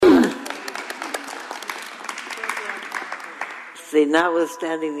See,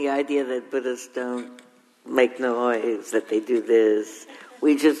 notwithstanding the idea that Buddhists don't make noise, that they do this,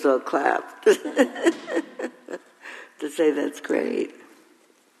 we just all clapped to say that's great.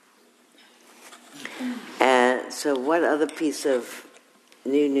 And so what other piece of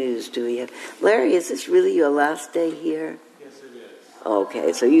new news do we have? Larry, is this really your last day here? Yes, it is.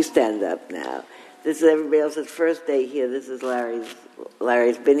 Okay, so you stand up now. This is everybody else's first day here. This is Larry's.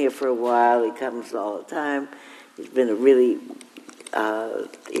 Larry's been here for a while. He comes all the time. He's been a really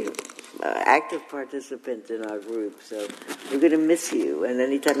active participant in our group. So we're going to miss you. And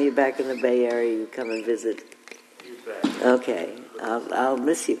anytime you're back in the Bay Area, you come and visit. You bet. Okay, I'll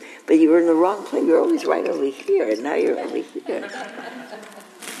miss you. But you were in the wrong place. You're always right over here, and now you're over here.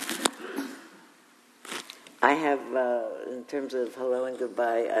 I have, in terms of hello and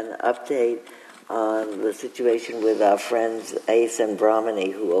goodbye, an update on the situation with our friends Ace and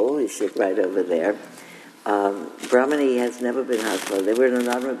Brahmani, who always sit right over there. Brahmani has never been hospitalized. They were in an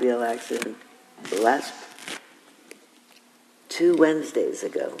automobile accident the last 2 Wednesdays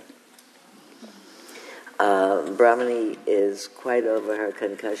ago. Brahmani is quite over her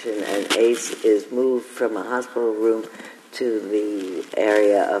concussion, and Ace is moved from a hospital room to the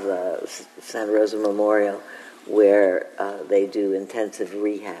area of the Santa Rosa Memorial where they do intensive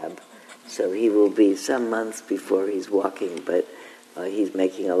rehab. So he will be some months before he's walking, but he's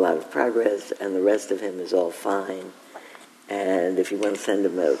making a lot of progress, and the rest of him is all fine. And if you want to send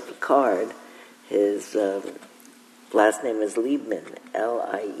him a card, his last name is Liebman,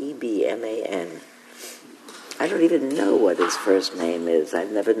 Liebman. I don't even know what his first name is.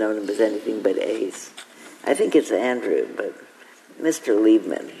 I've never known him as anything but Ace. I think it's Andrew, but Mr.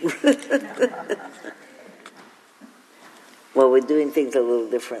 Liebman. Well, we're doing things a little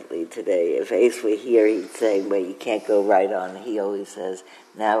differently today. If Ace were here, he'd say, well, you can't go right on. He always says,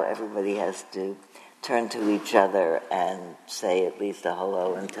 now everybody has to turn to each other and say at least a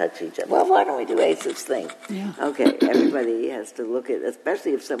hello and touch each other. Well, why don't we do Ace's thing? Yeah. Okay, everybody has to look at,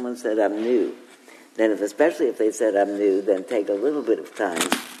 especially if someone said, I'm new. Then especially if they said, I'm new, then take a little bit of time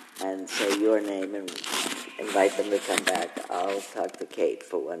and say your name and invite them to come back. I'll talk to Kate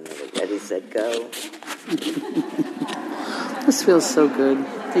for 1 minute. Ready, set, go. This feels so good.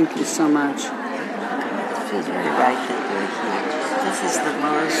 Thank you so much. It feels very right that we're here. This is the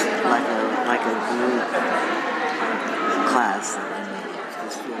most like a group class that I made.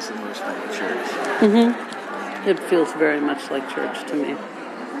 This feels the most like church. Mm-hmm. It feels very much like church to me.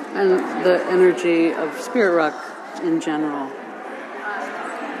 And the energy of Spirit Rock in general,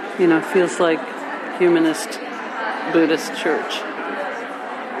 feels like humanist Buddhist church.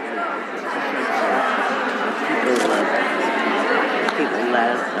 People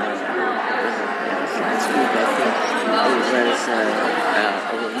last week, I think, it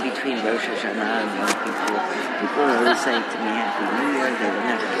was in between Rosh Hashanah and Yom Kippur. People always say to me, Happy New Year. They would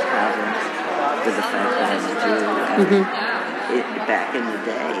never have problems with the fact that I'm a Jew. Mm-hmm. Back in the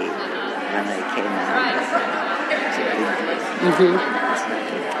day, when I came out, it's a big deal.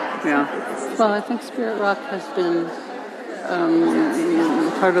 Mm-hmm. Yeah. Well, I think Spirit Rock has been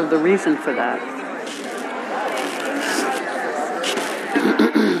part of the reason for that.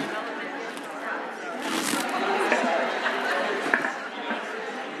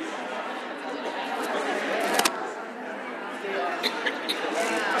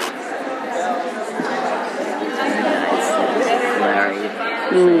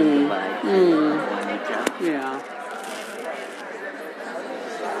 Yeah.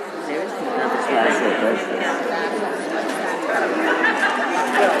 There's another class that does this.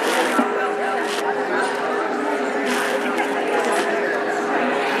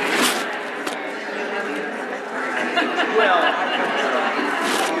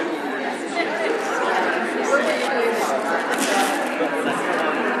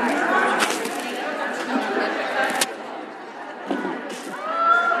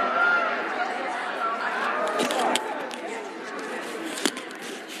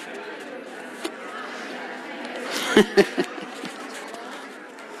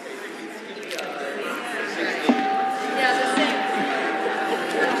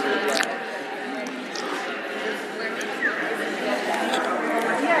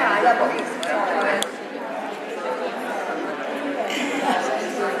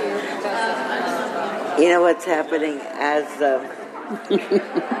 You know what's happening as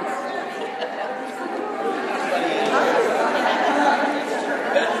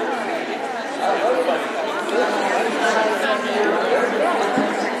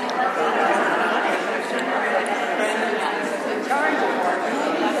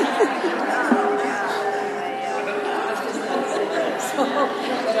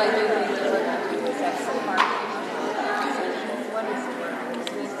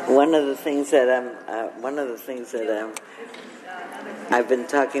One of the things that I've been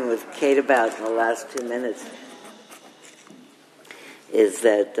talking with Kate about in the last 2 minutes is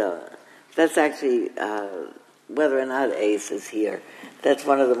that that's actually whether or not Ace is here. That's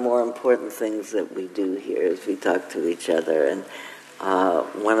one of the more important things that we do here is we talk to each other. And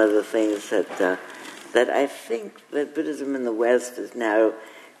one of the things that I think that Buddhism in the West is now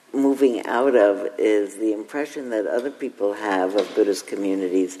moving out of is the impression that other people have of Buddhist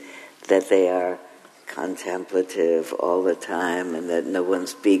communities, that they are contemplative all the time and that no one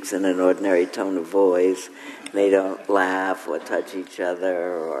speaks in an ordinary tone of voice. They don't laugh or touch each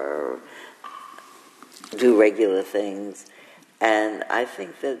other or do regular things. And I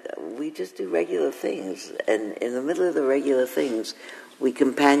think that we just do regular things. And in the middle of the regular things, we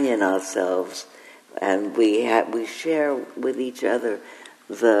companion ourselves and we share with each other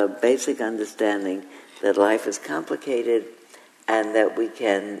the basic understanding that life is complicated and that we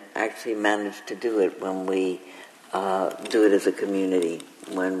can actually manage to do it when we do it as a community,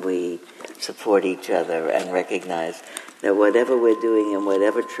 when we support each other and recognize that whatever we're doing and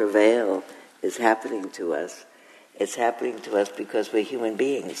whatever travail is happening to us, it's happening to us because we're human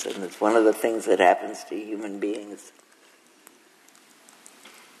beings, and it's one of the things that happens to human beings.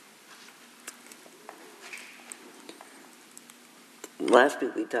 Last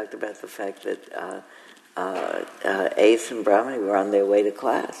week we talked about the fact that Ace and Brahmani were on their way to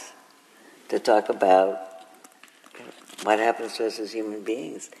class to talk about what happens to us as human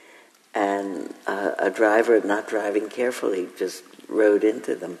beings. And a driver not driving carefully just rode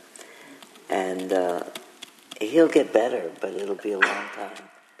into them. And he'll get better, but it'll be a long time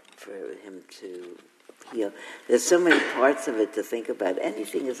for him to heal. There's so many parts of it to think about.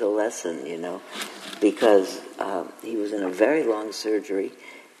 Anything is a lesson, because he was in a very long surgery,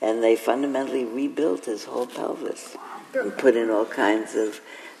 and they fundamentally rebuilt his whole pelvis and put in all kinds of...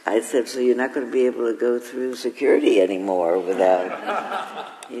 I said, so you're not going to be able to go through security anymore without...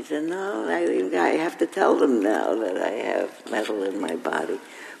 He said, no, I have to tell them now that I have metal in my body.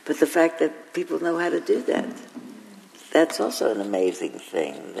 But the fact that people know how to do that, that's also an amazing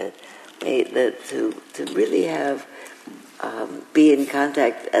thing, that to really have... be in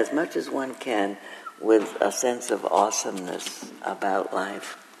contact as much as one can with a sense of awesomeness about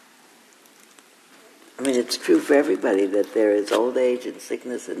life. I mean, it's true for everybody that there is old age and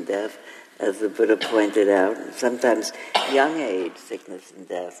sickness and death, as the Buddha pointed out, and sometimes young age, sickness and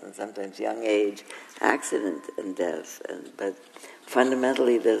death, and sometimes young age, accident and death. But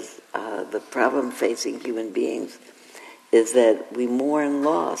fundamentally, the problem facing human beings is that we mourn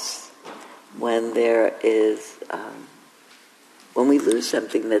loss when there is... when we lose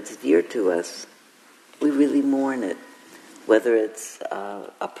something that's dear to us, we really mourn it, whether it's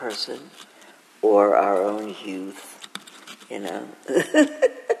a person or our own youth, I'm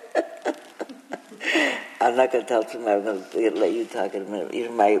not going to tell too much. I'm going to let you talk in a minute.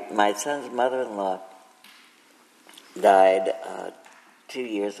 My son's mother-in-law died 2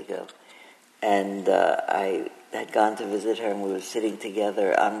 years ago, and I had gone to visit her, and we were sitting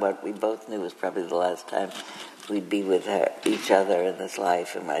together on what we both knew was probably the last time we'd be with each other in this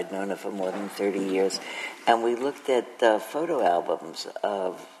life, and I'd known her for more than 30 years. And we looked at photo albums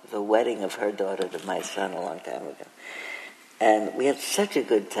of the wedding of her daughter to my son a long time ago. And we had such a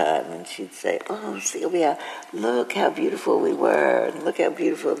good time, and she'd say, oh, Sylvia, look how beautiful we were, and look how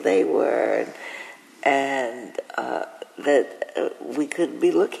beautiful they were. And that we could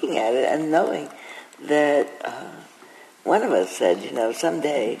be looking at it and knowing that one of us said,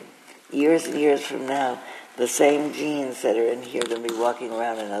 someday, years and years from now, the same genes that are in here are going to be walking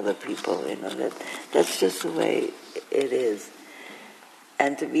around in other people. That's just the way it is.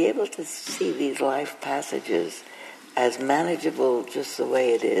 And to be able to see these life passages as manageable just the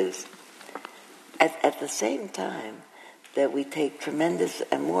way it is, at the same time that we take tremendous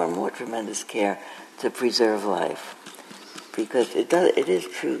and more tremendous care to preserve life. Because it is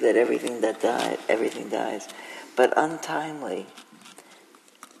true that everything dies, but untimely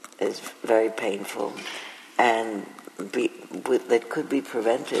is very painful, and that could be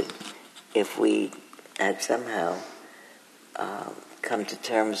prevented if we had somehow come to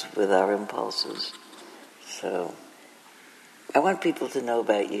terms with our impulses. So I want people to know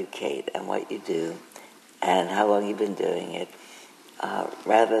about you, Kate, and what you do, and how long you've been doing it,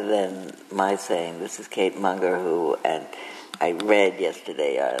 rather than my saying, this is Kate Munger, and I read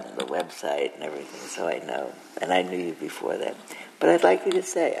yesterday on the website and everything, so I know, and I knew you before that. But I'd like you to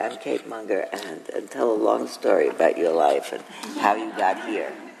say, I'm Kate Munger, and tell a long story about your life and how you got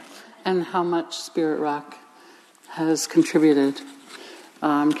here. And how much Spirit Rock has contributed.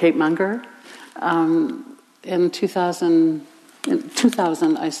 I'm Kate Munger. In 2000, in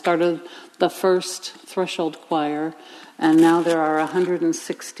 2000, I started the first Threshold choir, and now there are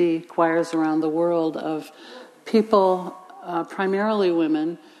 160 choirs around the world of people, primarily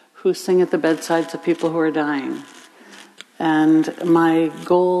women, who sing at the bedsides of people who are dying. And my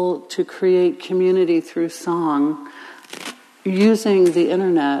goal to create community through song, using the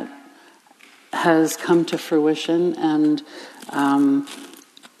internet, has come to fruition. And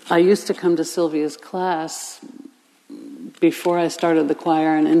I used to come to Sylvia's class before I started the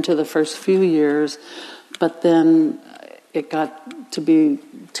choir and into the first few years, but then it got to be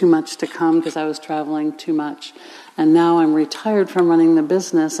too much to come because I was traveling too much. And now I'm retired from running the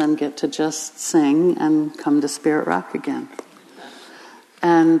business and get to just sing and come to Spirit Rock again.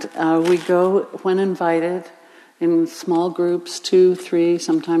 And we go, when invited, in small groups, 2, 3,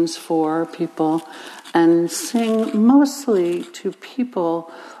 sometimes 4 people, and sing mostly to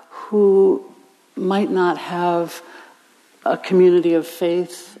people who might not have a community of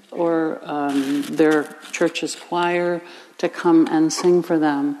faith or their church's choir to come and sing for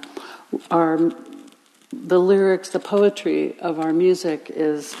them. The lyrics, the poetry of our music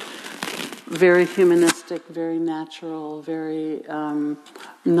is very humanistic, very natural, very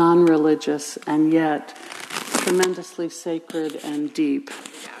non-religious, and yet tremendously sacred and deep.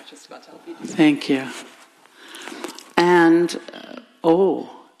 Yeah, I was just about to help you. Thank you. And,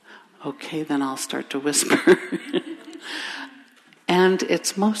 okay, then I'll start to whisper. And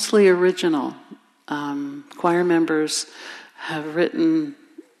it's mostly original. Choir members have written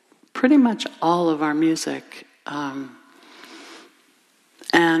pretty much all of our music.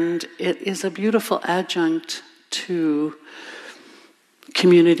 And it is a beautiful adjunct to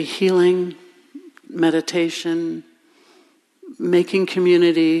community healing, meditation, making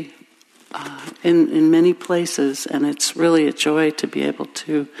community in many places. And it's really a joy to be able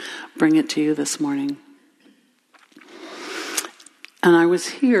to bring it to you this morning. And I was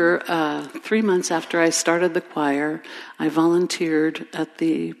here 3 months after I started the choir. I volunteered at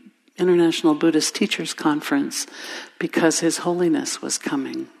the International Buddhist Teachers Conference because His Holiness was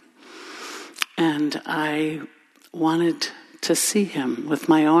coming. And I wanted to see him with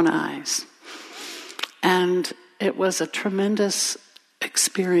my own eyes. And it was a tremendous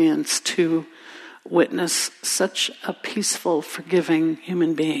experience to witness such a peaceful, forgiving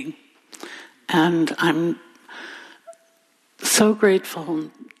human being. And I'm so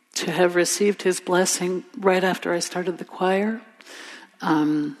grateful to have received his blessing right after I started the choir.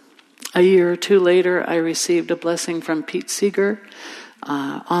 A year or two later, I received a blessing from Pete Seeger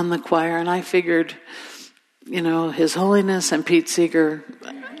on the choir, and I figured, His Holiness and Pete Seeger,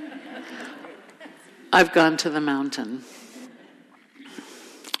 I've gone to the mountain.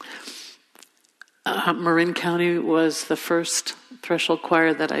 Marin County was the first Threshold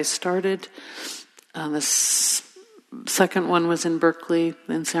choir that I started. The second one was in Berkeley,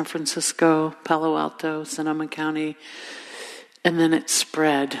 in San Francisco, Palo Alto, Sonoma County, and then it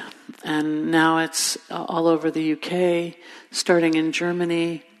spread. And now it's all over the UK, starting in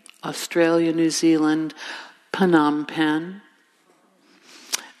Germany, Australia, New Zealand, Phnom Penh,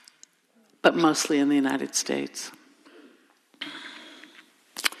 but mostly in the United States.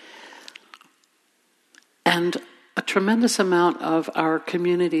 And a tremendous amount of our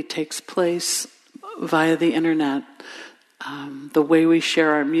community takes place via the internet. The way we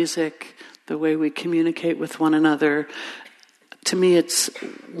share our music, the way we communicate with one another. To me, it's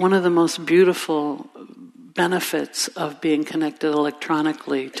one of the most beautiful benefits of being connected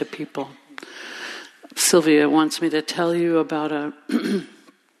electronically to people. Sylvia wants me to tell you about a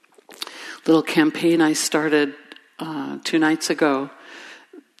little campaign I started 2 nights ago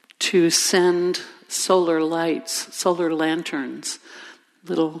to send solar lights, solar lanterns,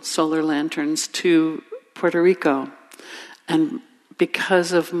 little solar lanterns to Puerto Rico. And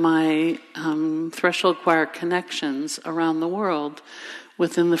because of my Threshold Choir connections around the world,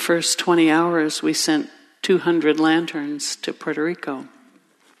 within the first 20 hours, we sent 200 lanterns to Puerto Rico.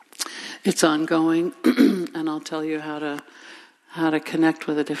 It's ongoing, and I'll tell you how to connect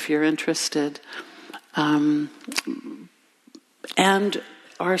with it if you're interested. And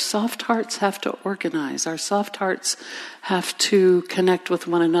our soft hearts have to organize. Our soft hearts have to connect with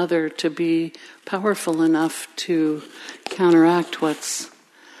one another to be powerful enough to counteract what's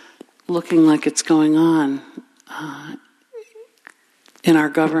looking like it's going on in our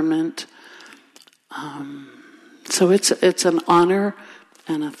government. So it's an honor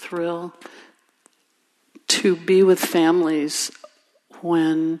and a thrill to be with families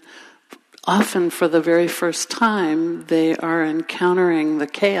when often for the very first time they are encountering the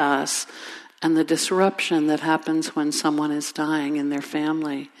chaos and the disruption that happens when someone is dying in their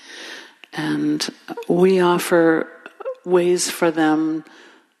family. And we offer ways for them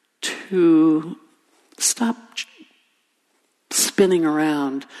to stop spinning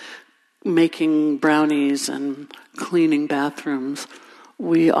around, making brownies and cleaning bathrooms.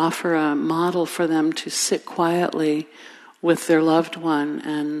 We offer a model for them to sit quietly with their loved one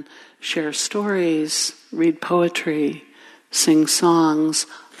and share stories, read poetry, sing songs,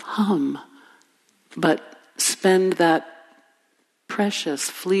 hum, but spend that precious,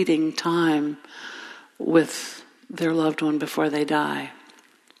 fleeting time with their loved one before they die.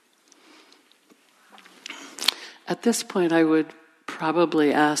 At this point, I would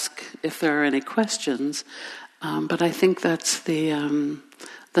probably ask if there are any questions, but I think that's the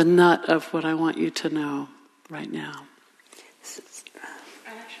nut of what I want you to know right now.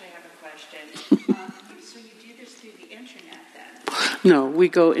 I actually have a question. So you do this through the internet then? No, we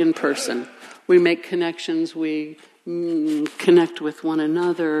go in person. We make connections. We connect with one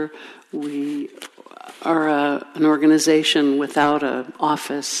another. We are an organization without an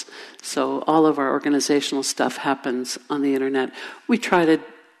office, so all of our organizational stuff happens on the internet. We try to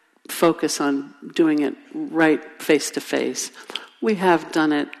focus on doing it right face-to-face. We have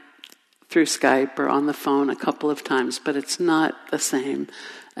done it through Skype or on the phone a couple of times, but it's not the same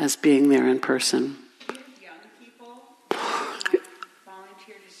as being there in person. Do you have young people who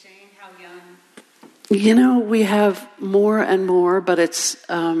volunteer to sing? How young? You know, we have more and more, but it's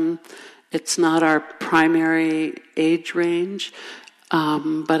not our primary age range.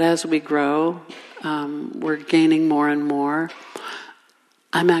 But as we grow, we're gaining more and more.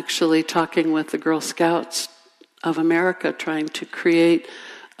 I'm actually talking with the Girl Scouts of America, trying to create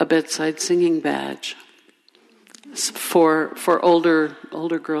a bedside singing badge for older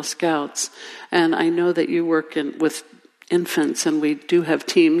Girl Scouts. And I know that you work with infants, and we do have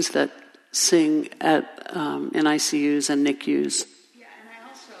teams that sing in ICUs and NICUs. Yeah, and I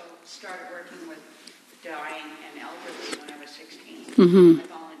also started working with dying and elderly when I was 16. Mm-hmm. I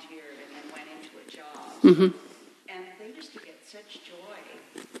volunteered and then went into a job. Mm-hmm. And they used to get such joy.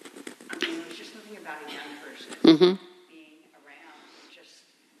 I mean, there was just something about a young person being around.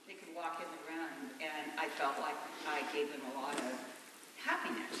 They could walk in the room, and I felt like I gave them a lot of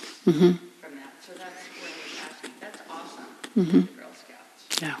happiness from that. So that's what I was asking. That's awesome, the Girl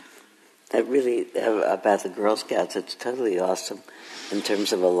Scouts. Yeah. That really, about the Girl Scouts, it's totally awesome in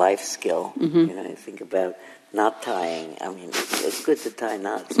terms of a life skill. Mm-hmm. You know, you think about knot tying. I mean, it's good to tie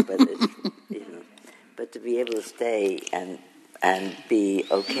knots, but it's, but to be able to stay and be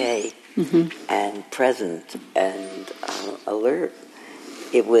okay and present and alert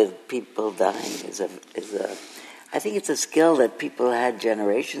with people dying is a. I think it's a skill that people had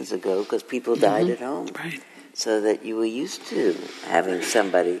generations ago because people died at home, Right. so that you were used to having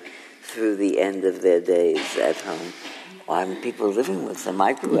somebody through the end of their days at home, or people living with them.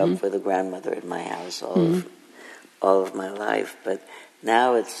 I grew up with a grandmother in my house all of my life, but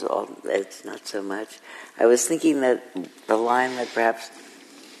now it's not so much. I was thinking that the line that perhaps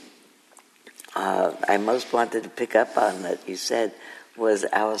I most wanted to pick up on that you said was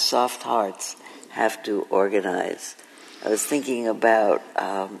our soft hearts have to organize. I was thinking about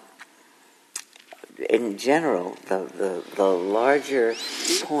in general, the larger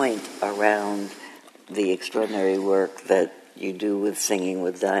point around the extraordinary work that you do with singing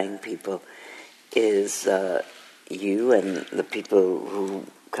with dying people is you and the people who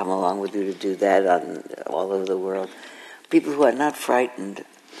come along with you to do that all over the world, people who are not frightened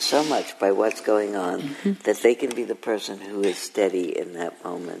so much by what's going on that they can be the person who is steady in that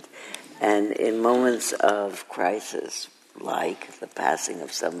moment. And in moments of crisis, like the passing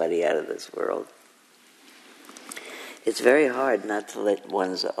of somebody out of this world, it's very hard not to let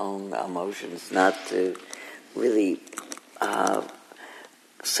one's own emotions, not to really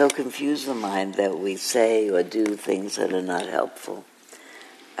so confuse the mind that we say or do things that are not helpful.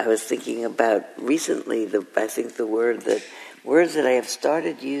 I was thinking about recently, I think the words that I have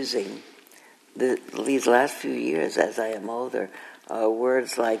started using these last few years as I am older are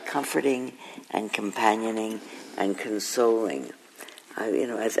words like comforting and companioning and consoling.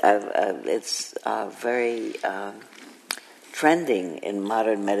 It's very trending in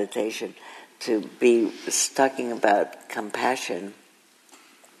modern meditation to be talking about compassion.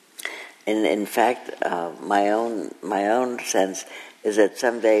 And in fact, my own sense is that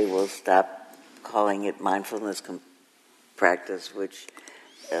someday we'll stop calling it mindfulness practice, which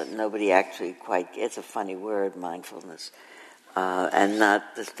nobody actually quite. It's a funny word, mindfulness, and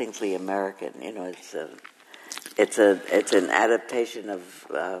not distinctly American. You know, it's an adaptation of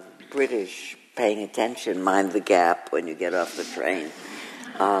British paying attention, mind the gap when you get off the train,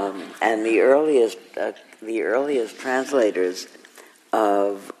 and the earliest translators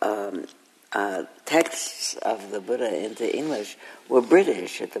of texts of the Buddha into English were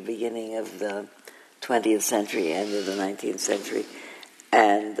British at the beginning of the 20th century, end of the 19th century,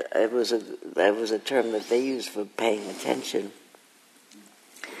 and that was a term that they used for paying attention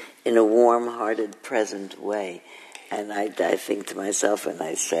in a warm-hearted, present way. And I think to myself, and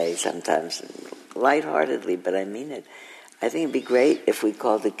I say sometimes lightheartedly, but I mean it, I think it'd be great if we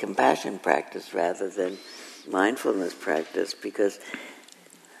called it compassion practice rather than mindfulness practice, because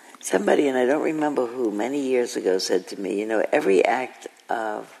somebody, and I don't remember who, many years ago said to me, every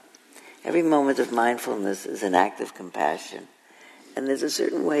moment of mindfulness is an act of compassion. And there's a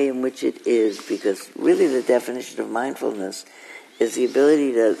certain way in which it is, because really the definition of mindfulness is the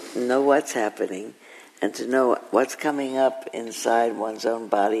ability to know what's happening and to know what's coming up inside one's own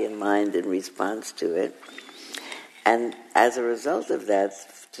body and mind in response to it. And as a result of that,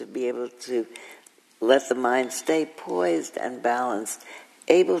 to be able to let the mind stay poised and balanced,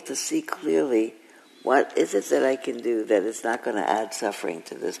 able to see clearly what is it that I can do that is not going to add suffering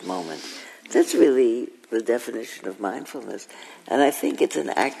to this moment. That's really the definition of mindfulness. And I think it's an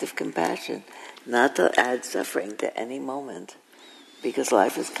act of compassion, not to add suffering to any moment, because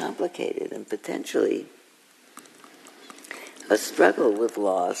life is complicated and potentially a struggle with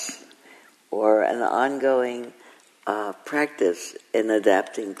loss or an ongoing practice in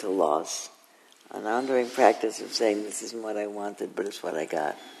adapting to loss, an ongoing practice of saying, this isn't what I wanted, but it's what I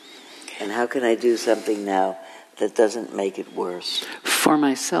got. And how can I do something now that doesn't make it worse? For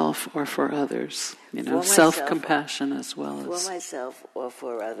myself or for others. Self-compassion as well as... For myself or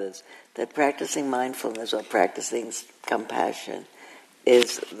for others. That practicing mindfulness or practicing compassion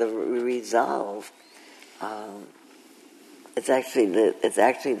is the resolve. It's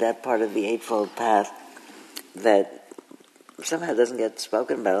actually that part of the Eightfold Path that somehow doesn't get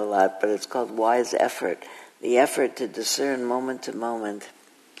spoken about a lot, but it's called wise effort. The effort to discern moment to moment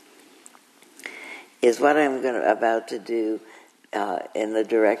is what I'm about to do in the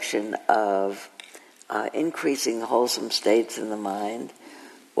direction of increasing wholesome states in the mind,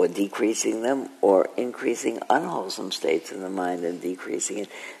 or decreasing them, or increasing unwholesome states in the mind and decreasing it.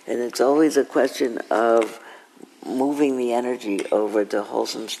 And it's always a question of moving the energy over to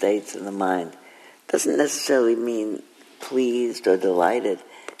wholesome states in the mind. Doesn't necessarily mean pleased or delighted.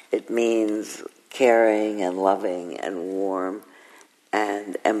 It means caring and loving and warm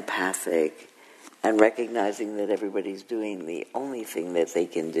and empathic, and recognizing that everybody's doing the only thing that they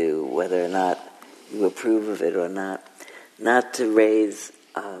can do, whether or not you approve of it or not. Not to raise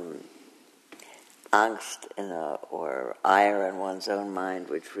angst or ire in one's own mind,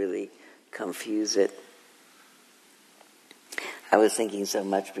 which really confuse it. I was thinking so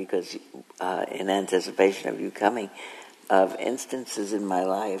much because in anticipation of you coming, of instances in my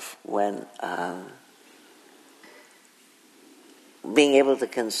life when being able to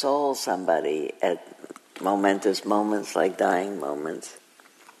console somebody at momentous moments like dying moments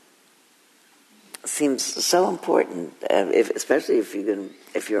seems so important, especially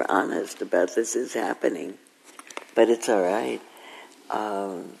if you're honest about this is happening, but it's all right.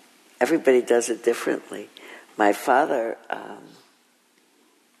 Everybody does it differently. My father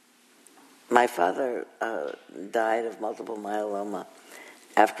died of multiple myeloma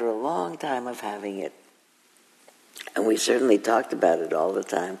after a long time of having it. And we certainly talked about it all the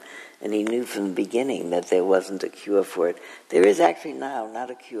time. And he knew from the beginning that there wasn't a cure for it. There is actually now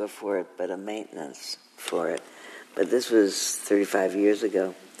not a cure for it, but a maintenance for it. But this was 35 years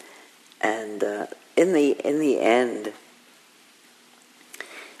ago. And in the end,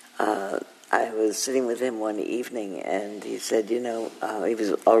 I was sitting with him one evening, and he said, he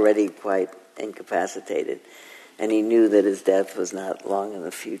was already quite incapacitated, and he knew that his death was not long in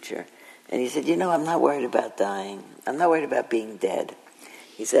the future. And he said, I'm not worried about dying. I'm not worried about being dead.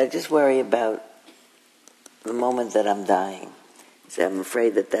 He said, I just worry about the moment that I'm dying. He said, I'm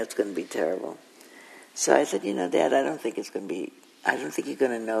afraid that that's going to be terrible. So I said, Dad, I don't think you're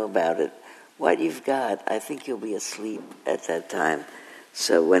going to know about it. What you've got, I think you'll be asleep at that time.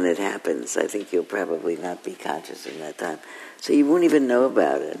 So when it happens, I think you'll probably not be conscious in that time. So you won't even know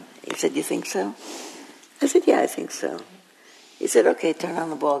about it. He said, you think so? I said, yeah, I think so. He said, okay, turn on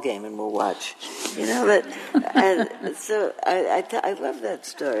the ball game and we'll watch. And so I love that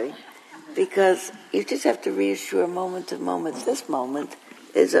story, because you just have to reassure moment to moment, this moment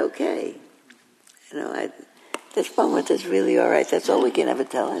is okay. This moment is really all right. That's all we can ever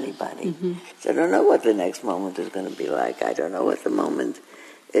tell anybody. Mm-hmm. So I don't know what the next moment is going to be like. I don't know what the moment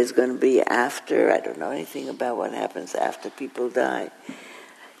is going to be after. I don't know anything about what happens after people die.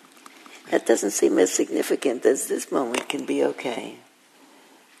 That doesn't seem as significant as this moment can be okay.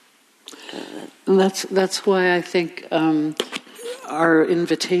 That's why I think our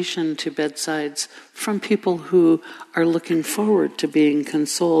invitation to bedsides from people who are looking forward to being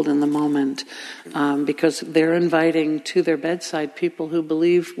consoled in the moment, because they're inviting to their bedside people who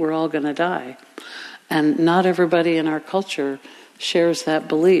believe we're all going to die. And not everybody in our culture shares that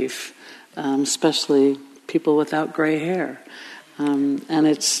belief, especially people without gray hair. And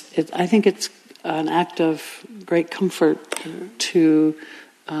I think it's an act of great comfort to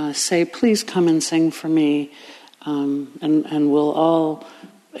say, please come and sing for me, and we'll all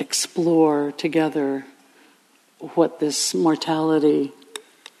explore together what this mortality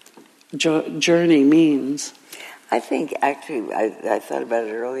journey means. I think, actually, I thought about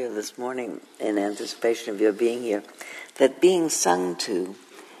it earlier this morning in anticipation of your being here, that being sung to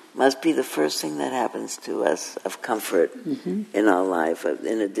must be the first thing that happens to us of comfort in our life,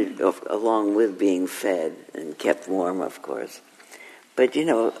 along with being fed and kept warm, of course. But,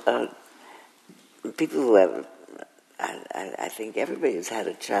 people who have, I think everybody who's had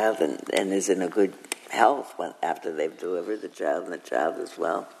a child and is in a good health after they've delivered the child, and the child as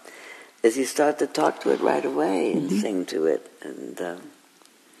well, is you start to talk to it right away and sing to it. And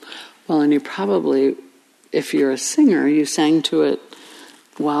well, and you probably, if you're a singer, you sang to it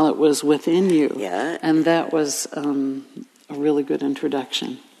while it was within you. Yeah. And that was a really good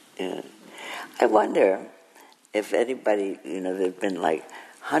introduction. Yeah. I wonder if anybody, there've been like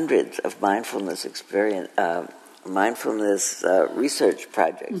hundreds of mindfulness research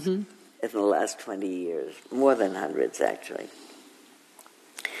projects in the last 20 years, more than hundreds actually.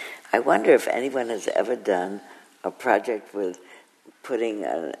 I wonder if anyone has ever done a project with putting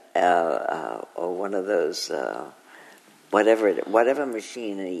or one of those whatever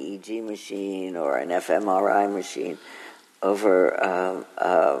machine, an EEG machine or an fMRI machine, over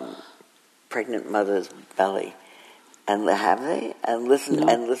a pregnant mother's belly, and have they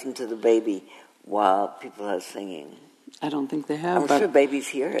listen to the baby while people are singing. I don't think they have. I'm sure babies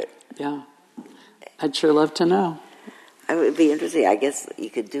hear it. Yeah, I'd sure love to know. It would be interesting. I guess you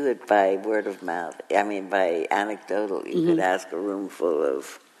could do it by word of mouth. I mean, by anecdotal. You could ask a room full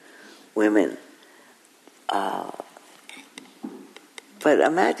of women. But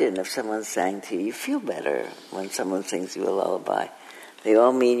imagine if someone sang to you. You feel better when someone sings you a lullaby. They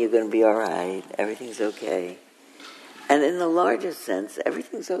all mean you're going to be all right. Everything's okay. And in the larger sense,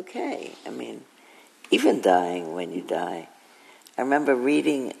 everything's okay. I mean, even dying when you die. I remember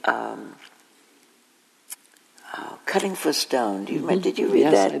reading Cutting for Stone. Did you read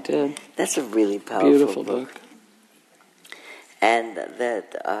that? Yes, I did. That's a really powerful Beautiful book. And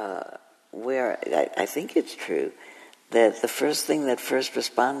that where I think it's true that the first thing that first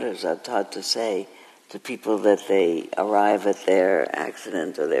responders are taught to say to people that they arrive at their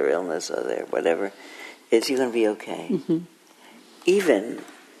accident or their illness or their whatever is, you're going to be okay. Even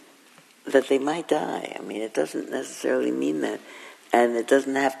that they might die. I mean, it doesn't necessarily mean that. And it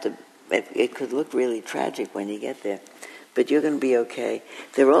doesn't have to, it could look really tragic when you get there. But you're going to be okay.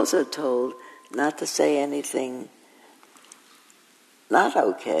 They're also told not to say anything not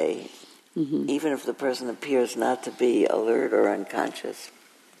okay, even if the person appears not to be alert or unconscious.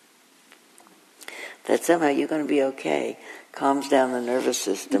 That somehow you're going to be okay, calms down the nervous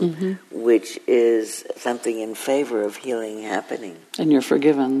system, which is something in favor of healing happening. And you're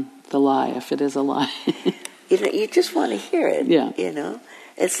forgiven the lie, if it is a lie. You just want to hear it. Yeah.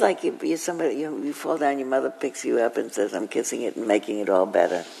 It's like you fall down, your mother picks you up and says, "I'm kissing it and making it all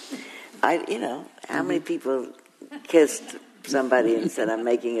better." How many people kissed somebody and said, "I'm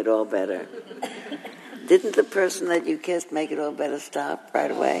making it all better"? Didn't the person that you kissed make it all better stop right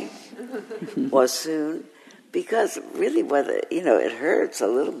away or soon? Because really, it hurts a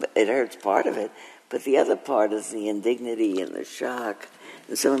little bit. It hurts part of it, but the other part is the indignity and the shock.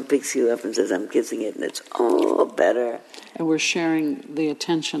 And someone picks you up and says, "I'm kissing it," and it's all better. And we're sharing the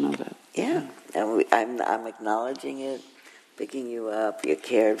attention of it. Yeah, and I'm acknowledging it, picking you up. You're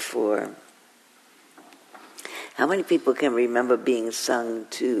cared for. How many people can remember being sung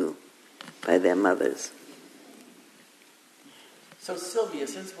to by their mothers? So Sylvia,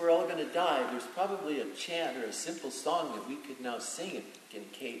 since we're all going to die, there's probably a chant or a simple song that we could now sing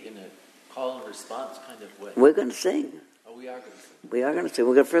in a call and response kind of way. We're going to sing. Oh, we are going to sing. We are going to sing.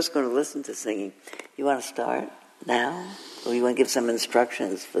 We're first going to listen to singing. You want to start now? Or you want to give some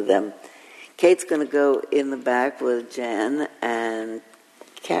instructions for them? Kate's going to go in the back with Jan and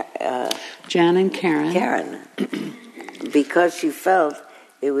Jan and Karen. Karen. Because she felt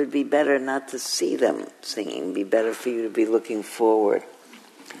it would be better not to see them singing. It would be better for you to be looking forward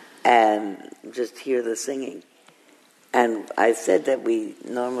and just hear the singing. And I said that we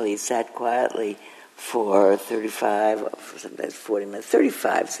normally sat quietly for 35 or sometimes 40 minutes.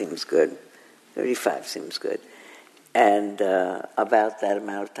 35 seems good. And about that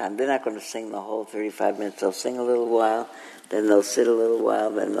amount of time. They're not going to sing the whole 35 minutes. They'll sing a little while, then they'll sit a little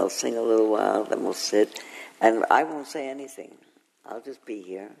while, then they'll sing a little while, then we'll sit. And I won't say anything. I'll just be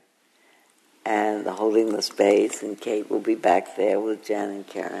here. And holding the space, and Kate will be back there with Jen and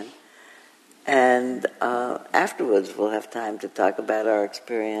Karen. And afterwards we'll have time to talk about our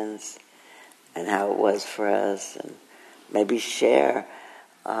experience and how it was for us, and maybe share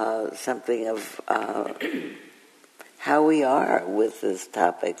something of how we are with this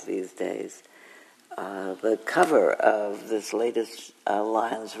topic these days. The cover of this latest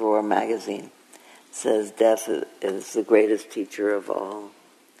Lion's Roar magazine says death is the greatest teacher of all.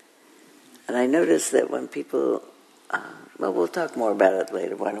 And I noticed that when people, we'll talk more about it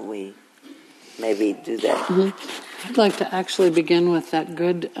later. Why don't we maybe do that? Mm-hmm. I'd like to actually begin with that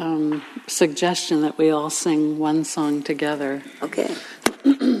good suggestion that we all sing one song together. Okay.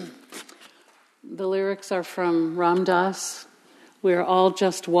 The lyrics are from Ram Dass. We're all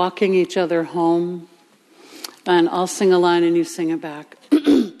just walking each other home. And I'll sing a line and you sing it back.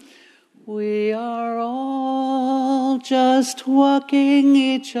 We are all just walking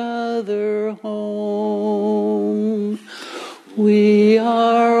each other home. We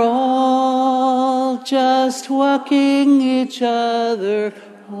are all just walking each other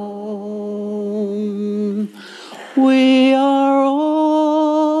home. We are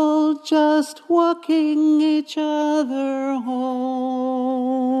all just walking each other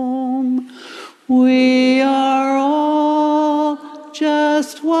home. We are all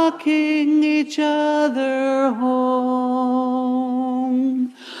just walking each other home.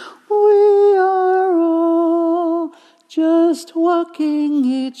 We are all just walking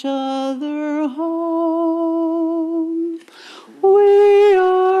each other home. We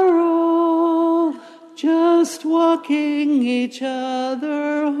are all just walking each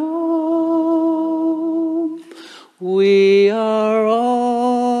other home. We are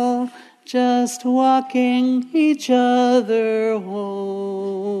all just walking each other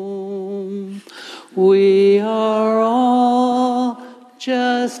home. We are all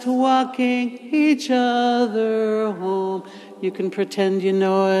just walking each other home. You can pretend you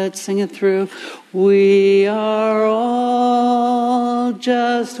know it, sing it through. We are all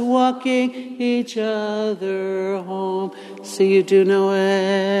just walking each other home. See, you do know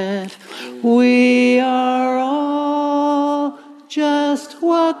it. We are all just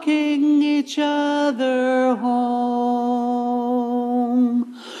walking each other home.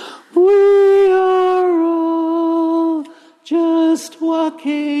 We are all just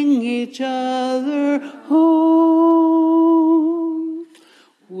walking each other home.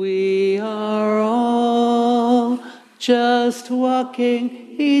 We are all just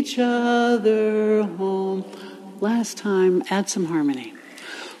walking each other home. Last time, add some harmony.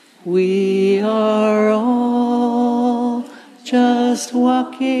 We are all just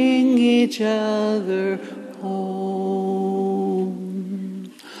walking each other home.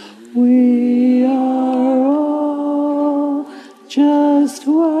 We are all just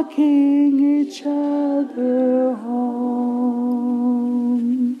walking each other home.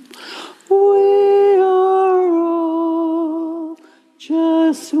 We are all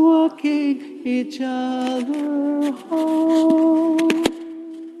just walking each other home.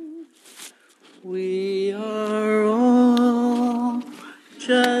 We are all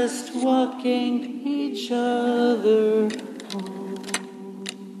just walking each other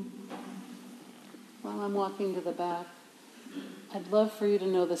home. While I'm walking to the back, I'd love for you to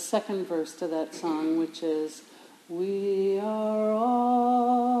know the second verse to that song, which is, we are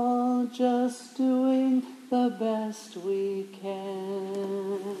all just doing the best we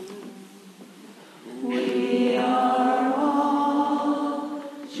can. We are all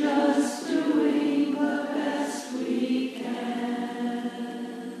just doing the best we can.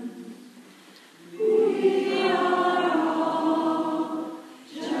 We are all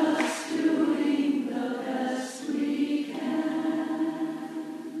just doing the best we can.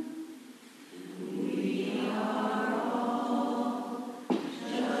 We are all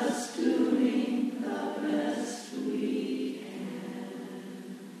just doing the best we can.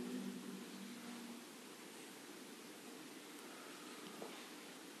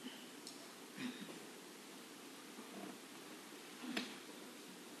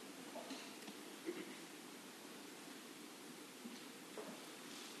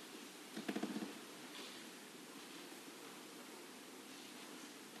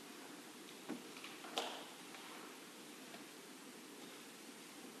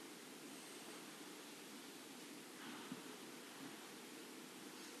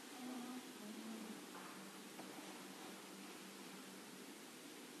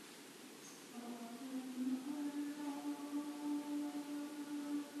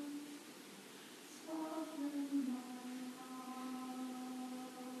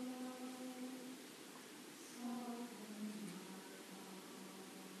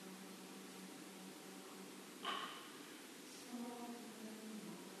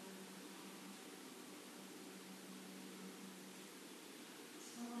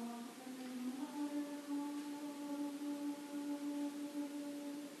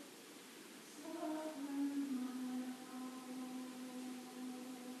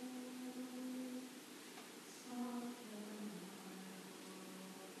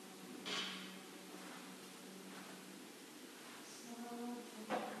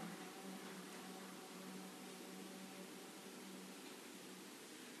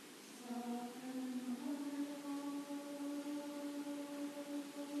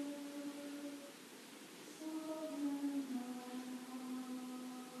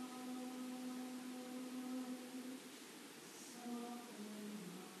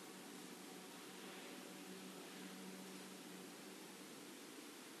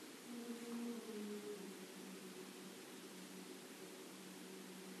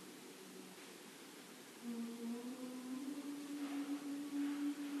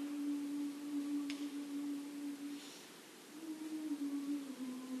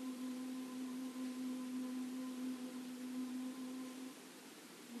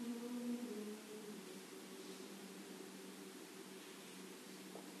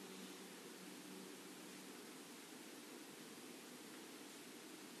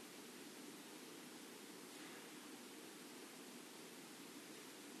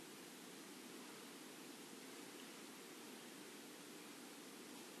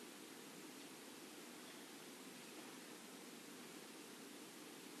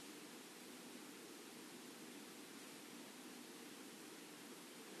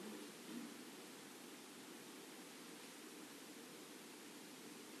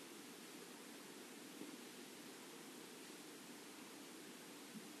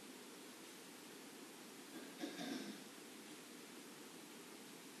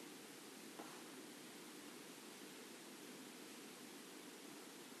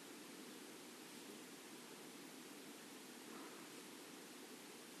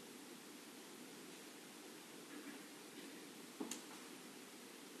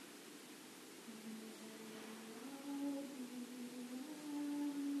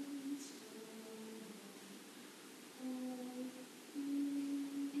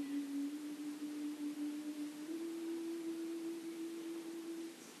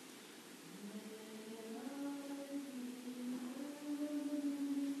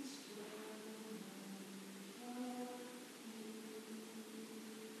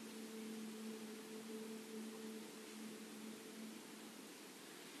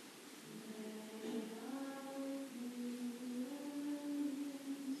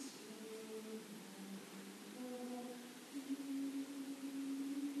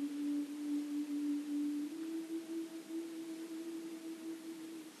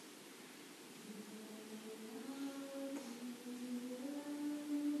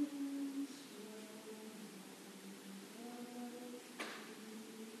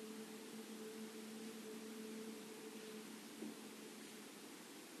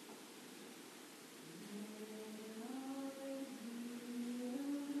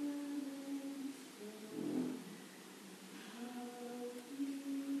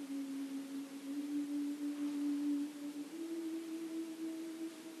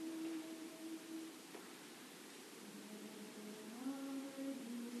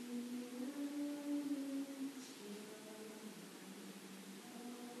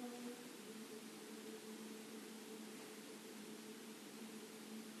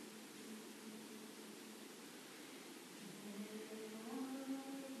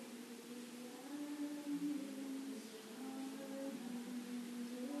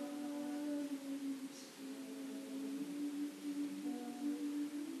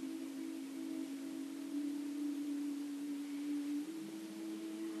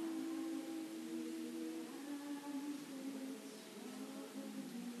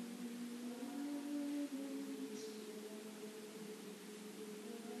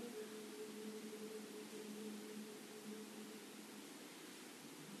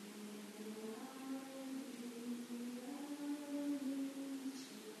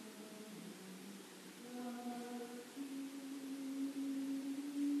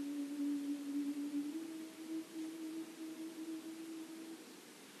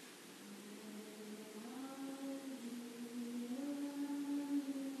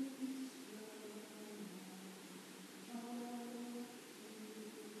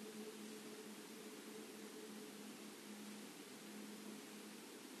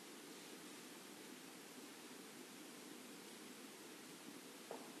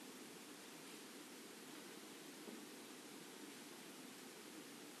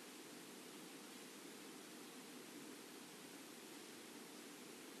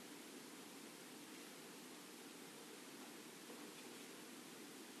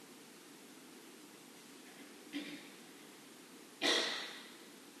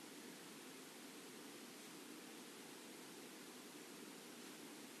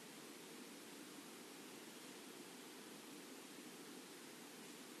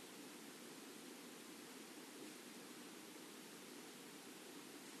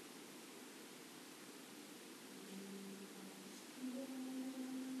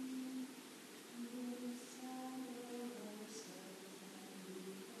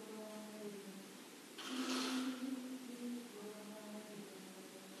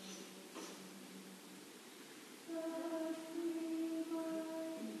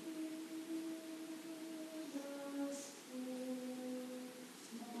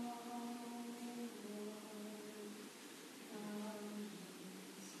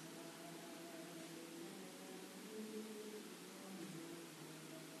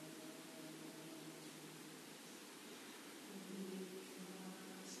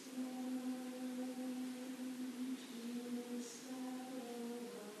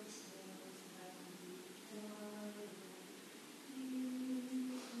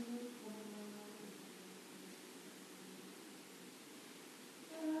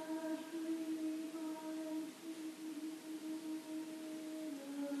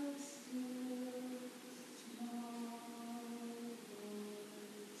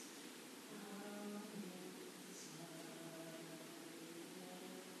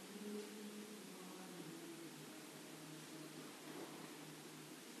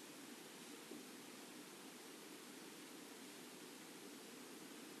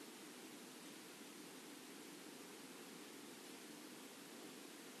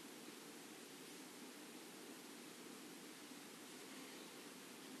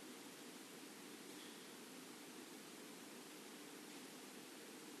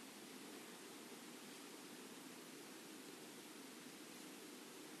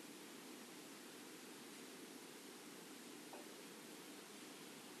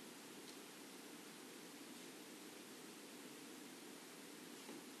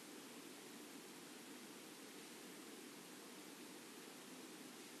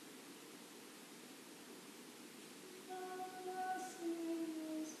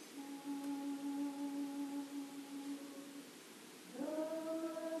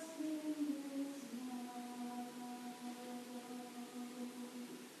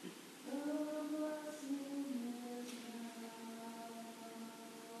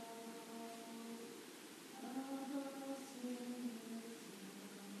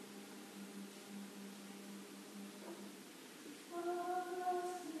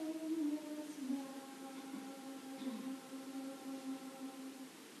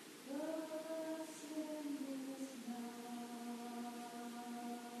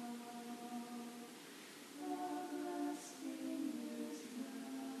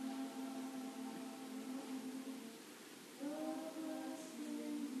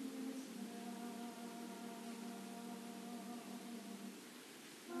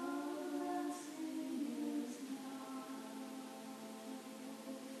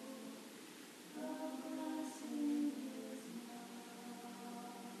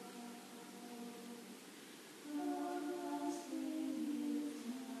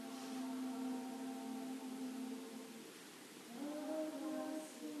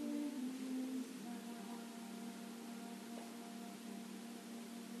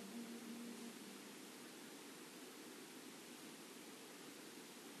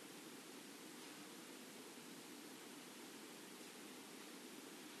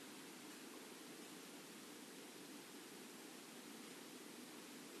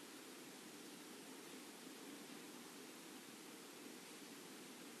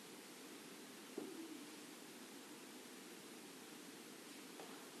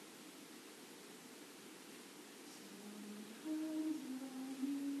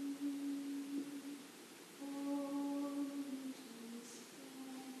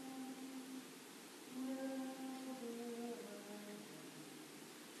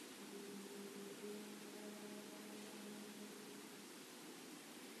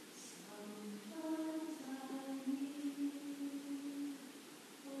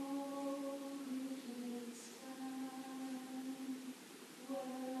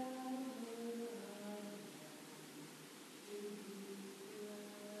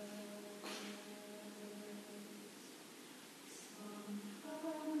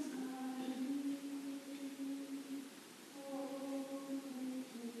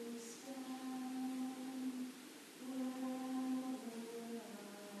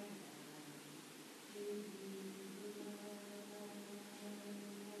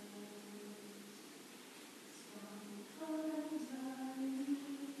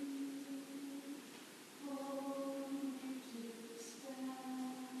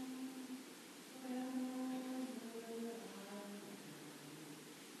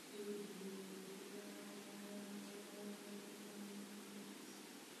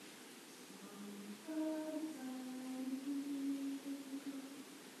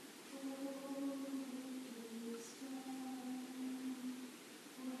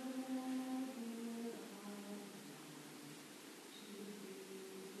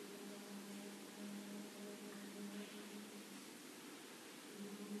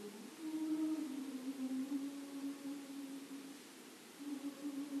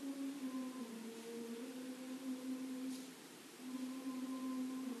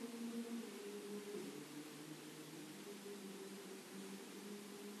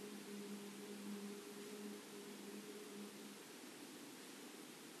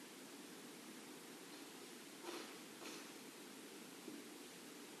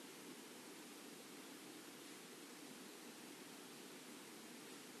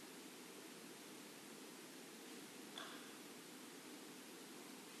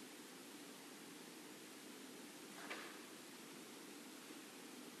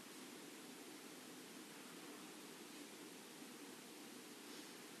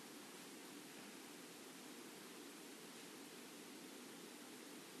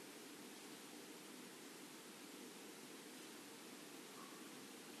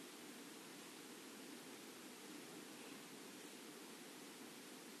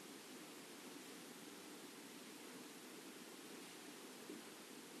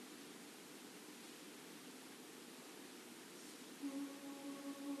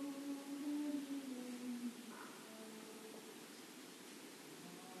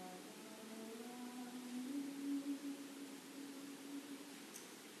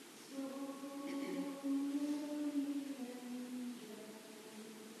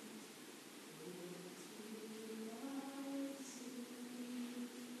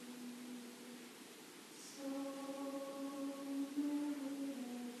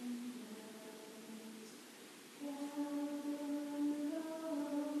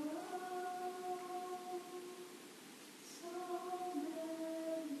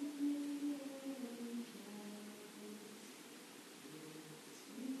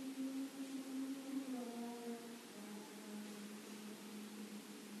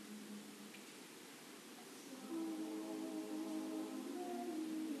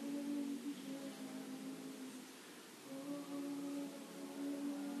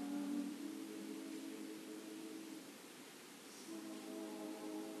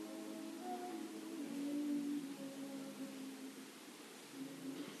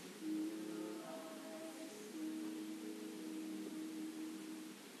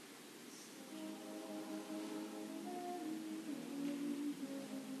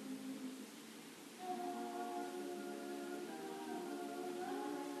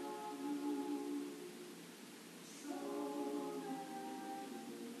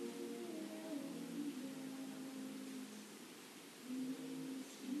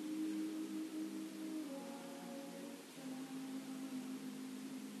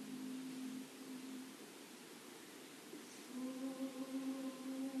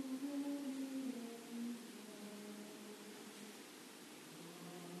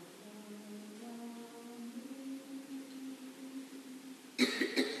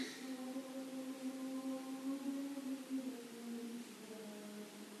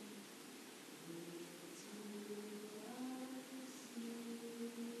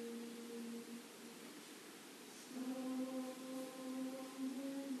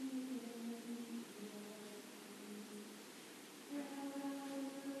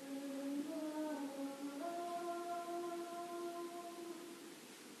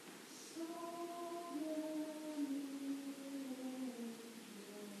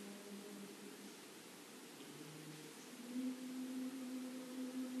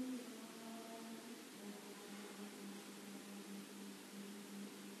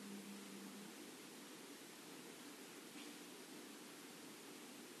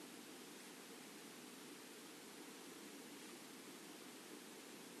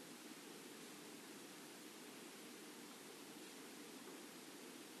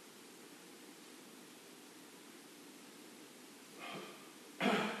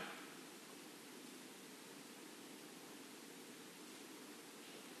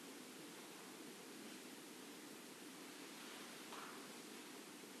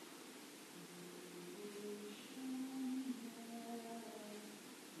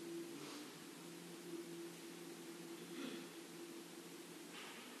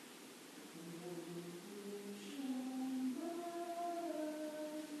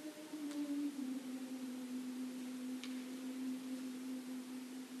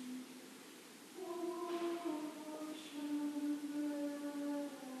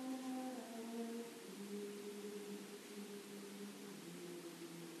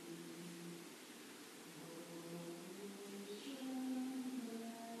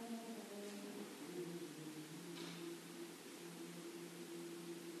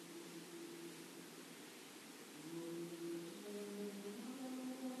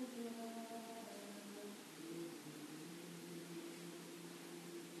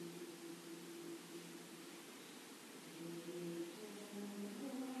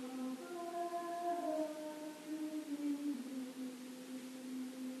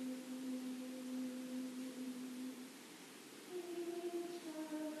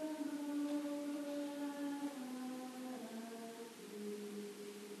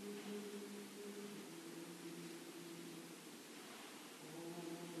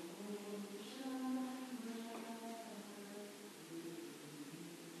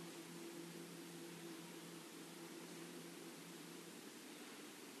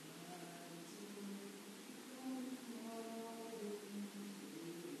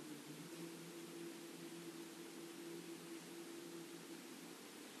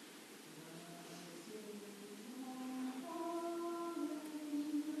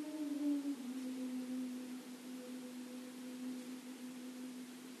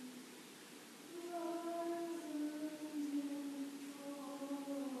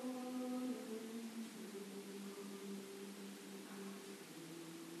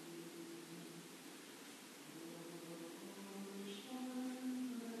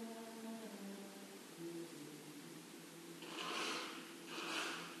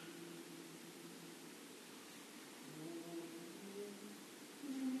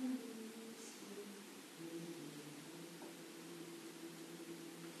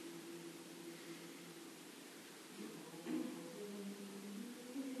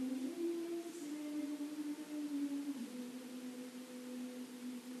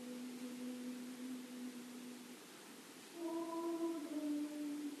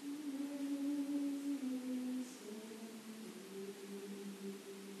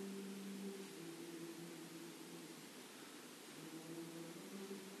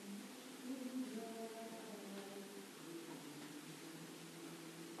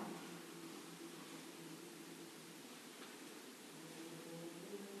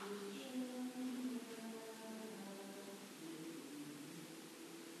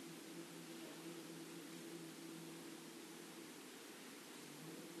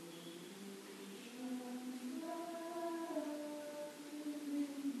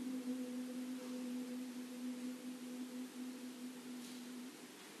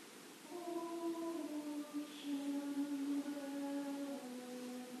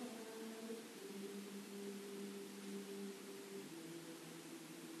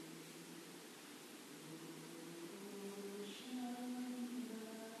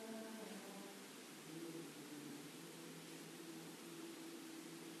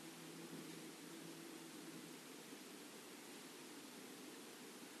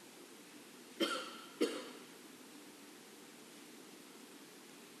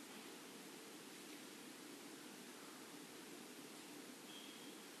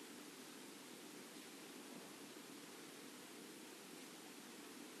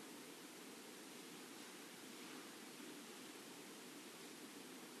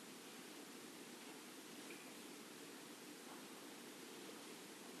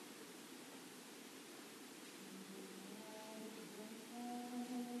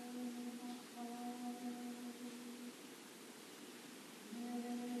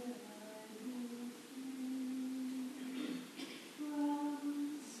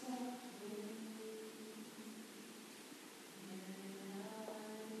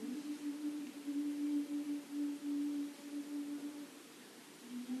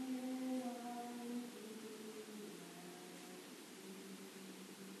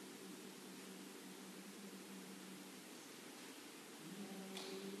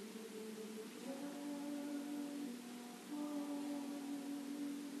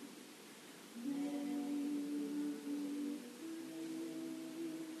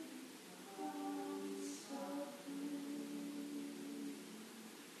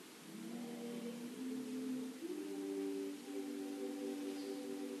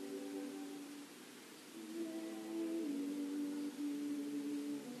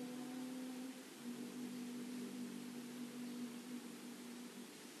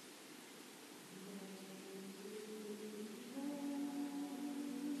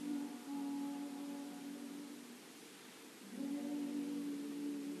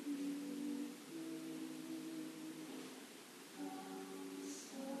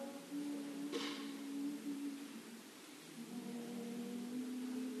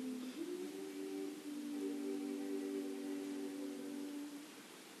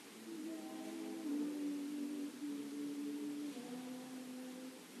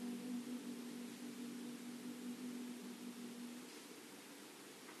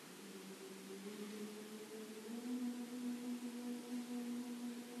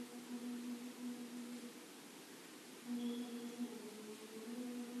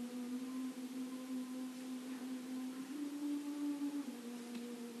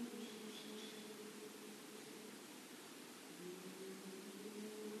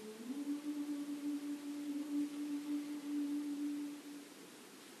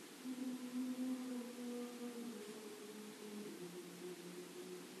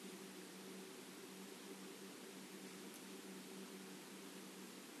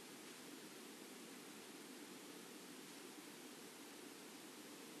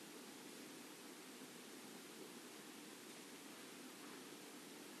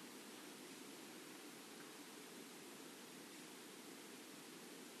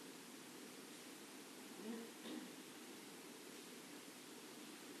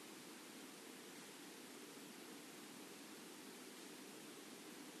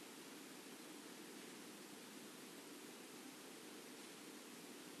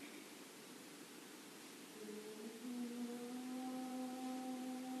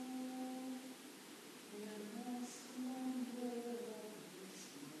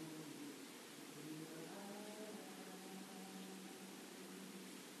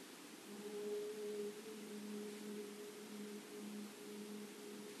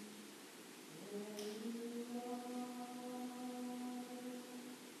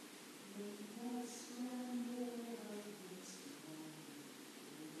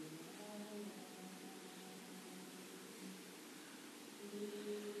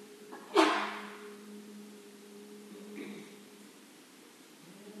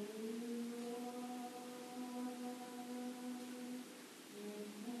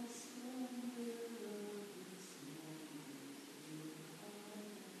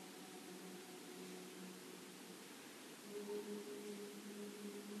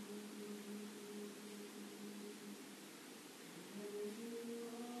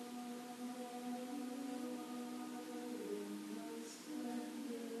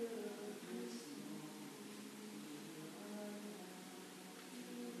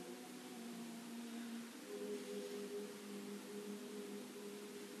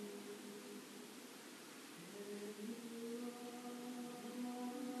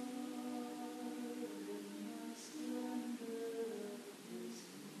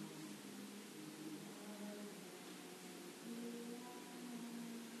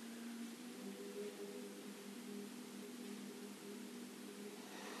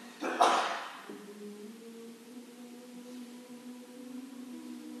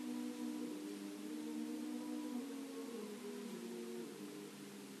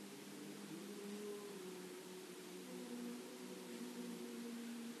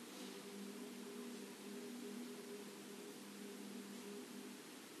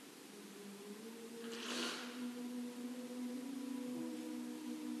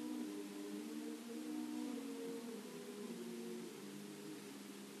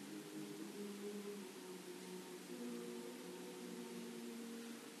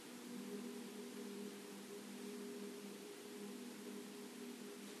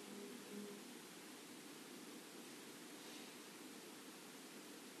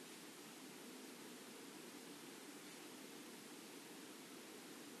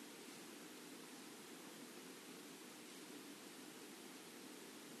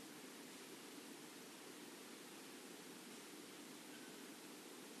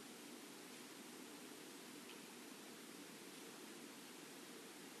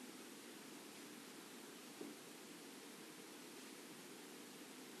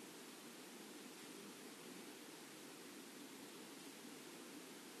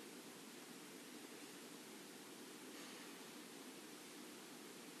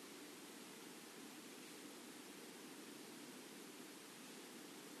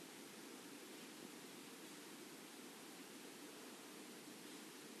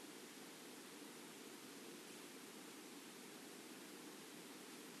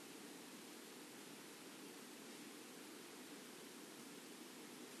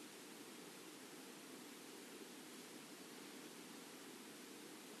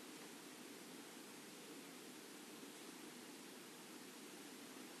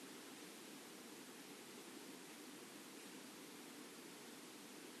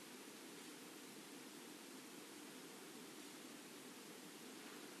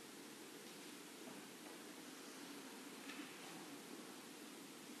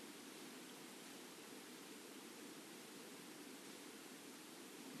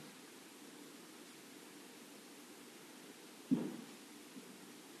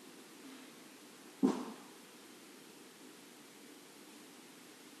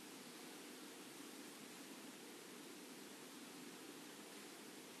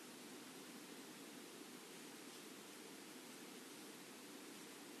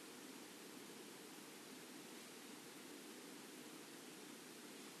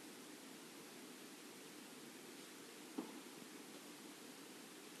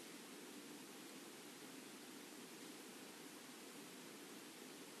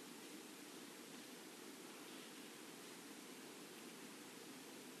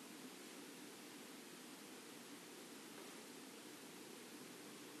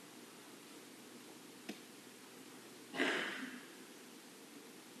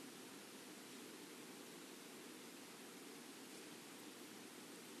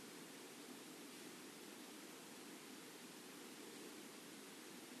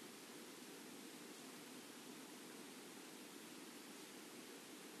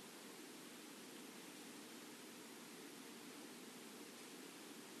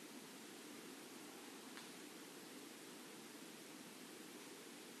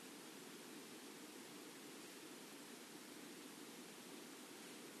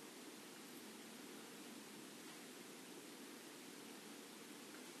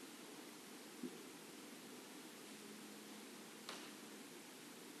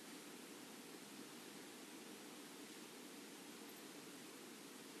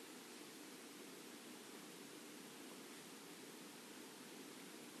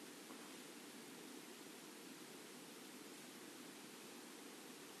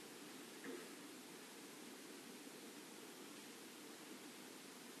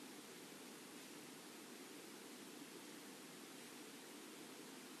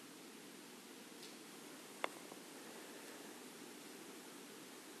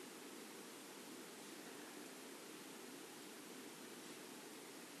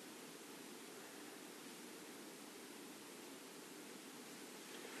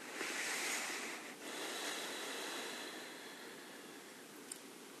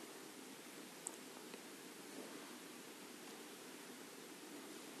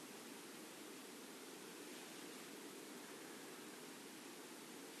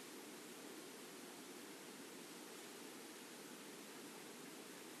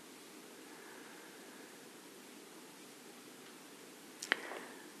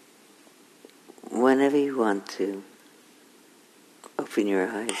 Whenever you want to, open your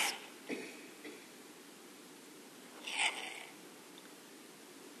eyes.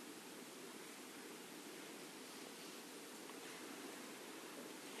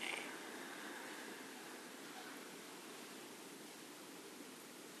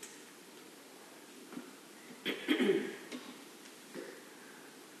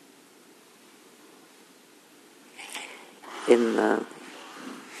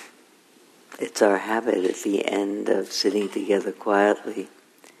 It's our habit at the end of sitting together quietly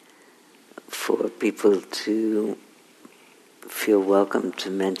for people to feel welcome to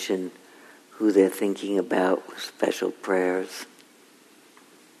mention who they're thinking about with special prayers.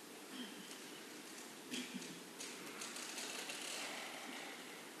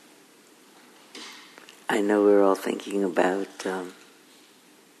 I know we're all thinking about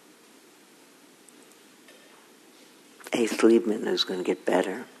Ace Liebman, who's going to get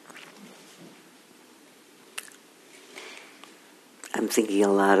better. I'm thinking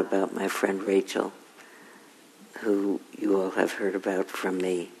a lot about my friend Rachel, who you all have heard about from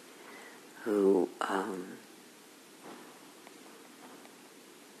me, who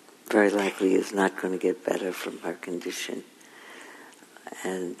very likely is not going to get better from her condition,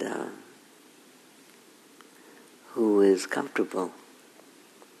 and who is comfortable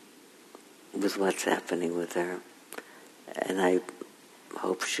with what's happening with her. And I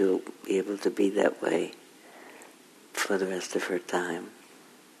hope she'll be able to be that way for the rest of her time.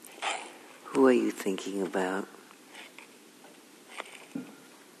 Who are you thinking about?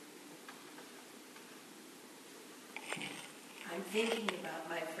 I'm thinking about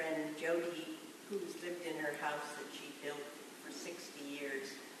my friend Jody, who's lived in her house that she built for 60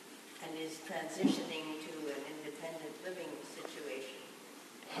 years and is transitioning to an independent living situation.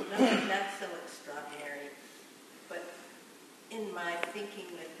 Nothing that's so extraordinary, but in my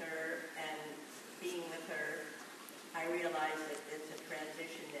thinking with her and being with her, I realize that it's a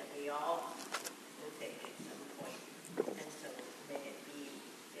transition that we all will take at some point, and so may it be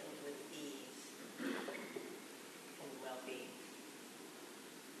filled with ease and well-being.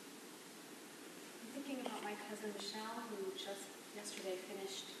 I'm thinking about my cousin Michelle, who just yesterday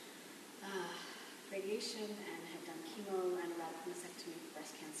finished radiation and had done chemo and a radical mastectomy for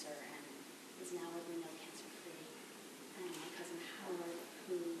breast cancer and is now living cancer-free. And my cousin Howard,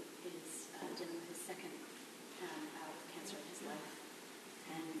 who is dealing with his second bout of cancer in his life,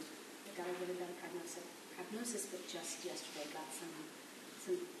 and got a really bad prognosis, but just yesterday got some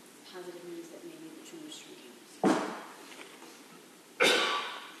positive news that maybe the tumor's shrinking.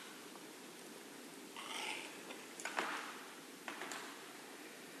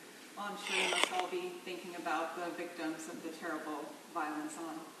 Well, I'm sure you must all be thinking about the victims of the terrible violence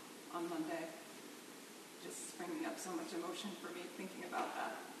on Monday. Just bringing up so much emotion for me thinking about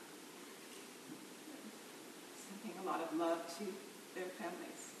that. Sending a lot of love to their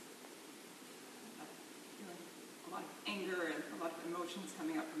families. Feeling a lot of anger and a lot of emotions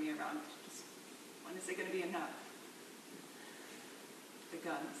coming up for me around just, when is it going to be enough? The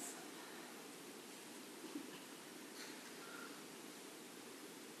guns.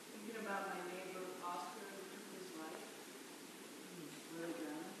 Thinking about my neighbor Oscar who took his life. Really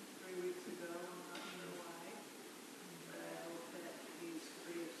drowning 3 weeks ago. I'm not sure why, but I hope that he's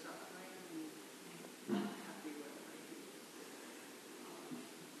free of suffering and happy wherever he is.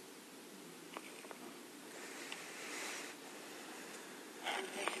 I'm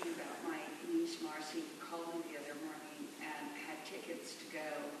thinking about my niece Marcy, who called me the other morning and had tickets to go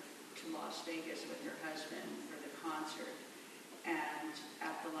to Las Vegas with her husband for the concert.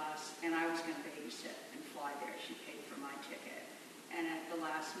 And I was going to babysit and fly there. She paid for my ticket. And at the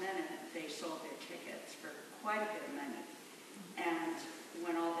last minute, they sold their tickets for quite a bit of money. And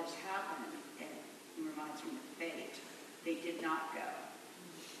when all this happened, it reminds me of fate. They did not go.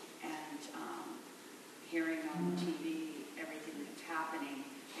 And hearing on the TV everything that's happening,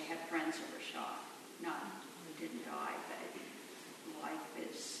 they had friends who were shot. Not who didn't die, but life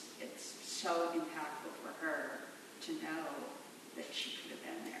it's so impactful for her to know that she could have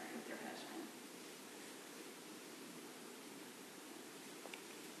been there with her husband.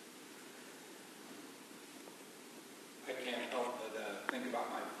 I can't help but think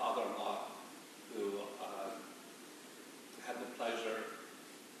about my father-in-law, who had the pleasure,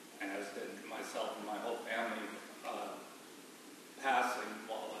 as did myself and my whole family, passing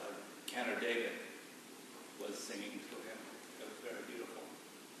while Cantor David was singing to him. It was very beautiful.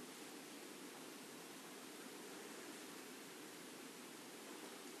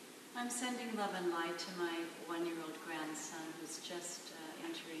 I'm sending love and light to my 1-year-old grandson who's just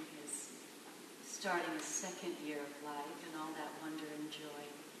starting his second year of life and all that wonder and joy.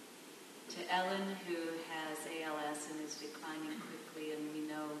 To Ellen, who has ALS and is declining quickly, and we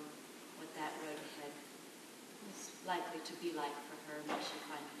know what that road ahead is likely to be like for her. May she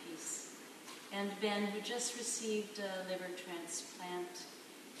find peace. And Ben, who just received a liver transplant,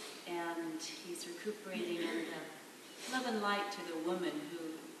 and he's recuperating, and love and light to the woman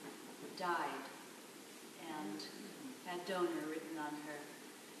who died and had donor written on her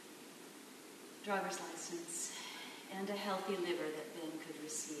driver's license, and a healthy liver that Ben could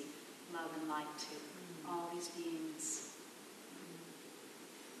receive. Love and light to all these beings.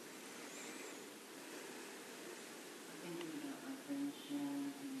 Thinking about my friend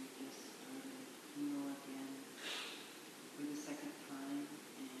Sharon, who just started chemo again for the second time, and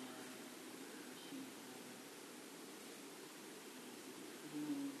she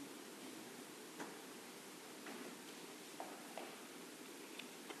healing.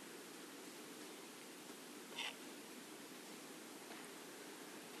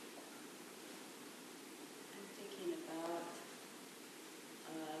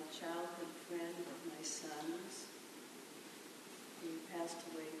 Childhood friend of my son's, who passed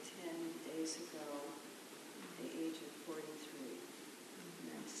away 10 days ago at the age of 43. And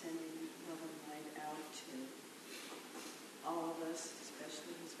I'm sending love and light out to all of us,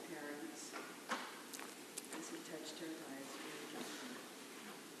 especially his parents, as he touched our lives very gently.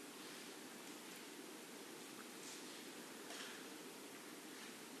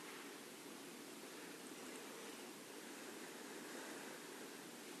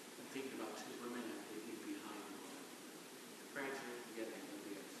 Thinking about two women I'm leaving behind, gradually forgetting that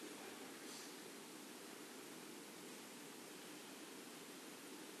we are survivors.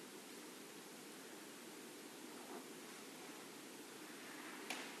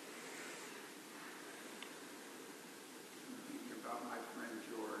 Thinking about my friend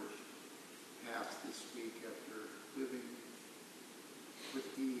George, passed this week after living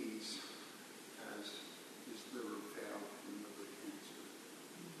with ease as his liver failed from liver cancer.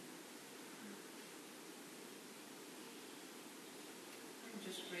 I'm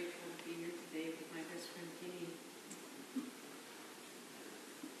just grateful to be here today with my best friend Kitty.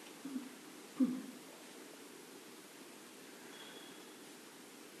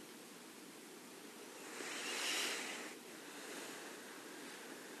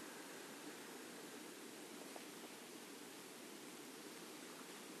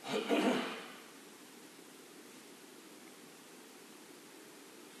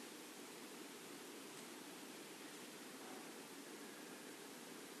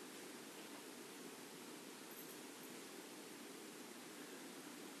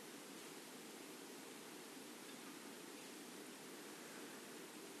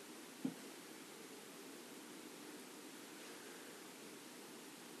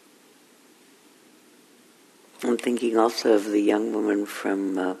 I'm thinking also of the young woman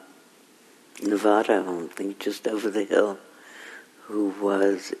from Nevada, I think just over the hill, who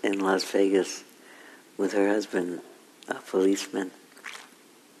was in Las Vegas with her husband, a policeman.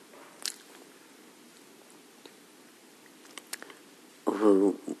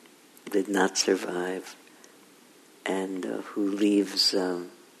 Who did not survive, and who leaves her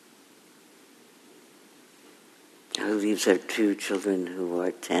two children who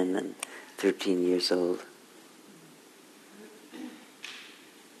are 10 and 13 years old.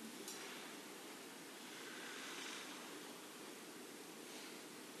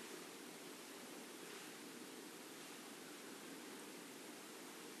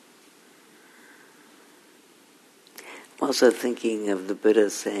 Also thinking of the Buddha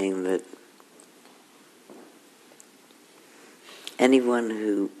saying that anyone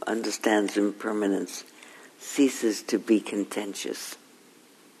who understands impermanence ceases to be contentious.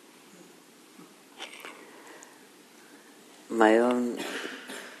 My own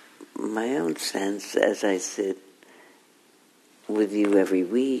sense, as I sit with you every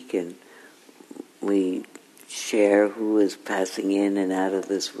week and we share who is passing in and out of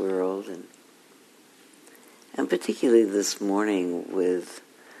this world, and particularly this morning with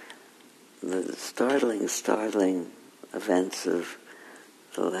the startling events of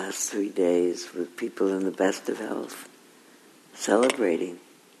the last 3 days, with people in the best of health celebrating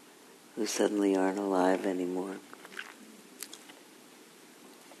who suddenly aren't alive anymore.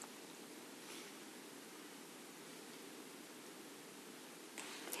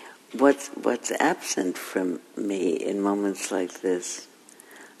 What's absent from me in moments like this,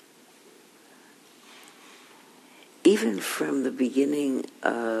 even from the beginning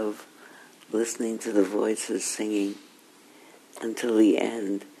of listening to the voices singing until the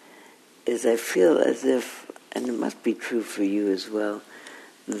end, is I feel as if, and it must be true for you as well,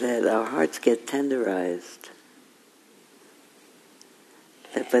 that our hearts get tenderized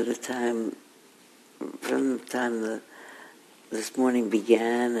that by the time, from the time this morning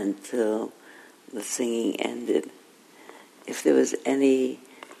began until the singing ended, if there was any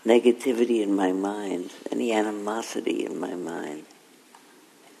negativity in my mind, any animosity in my mind,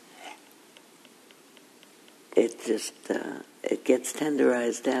 it just, it gets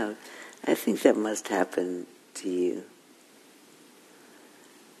tenderized out. I think that must happen to you.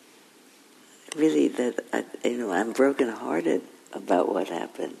 Really, that I'm brokenhearted about what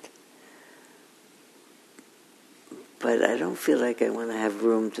happened, but I don't feel like I want to have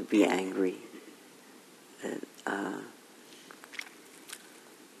room to be angry. That,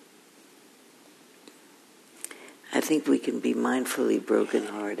 I think we can be mindfully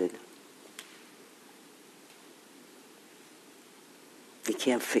brokenhearted. You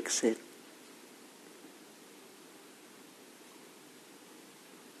can't fix it.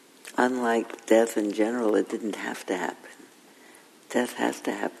 Unlike death in general, it didn't have to happen. Death has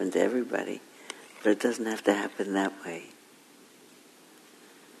to happen to everybody, but it doesn't have to happen that way.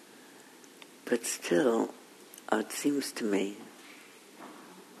 But still, it seems to me,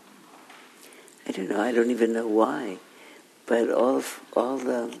 I don't know, I don't even know why, but all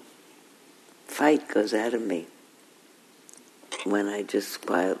the fight goes out of me when I just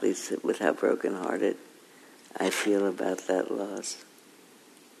quietly sit with how brokenhearted I feel about that loss.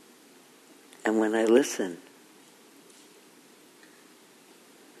 And when I listen,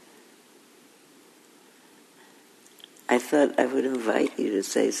 I thought I would invite you to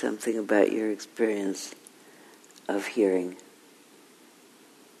say something about your experience of hearing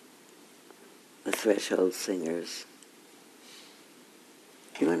the Threshold singers.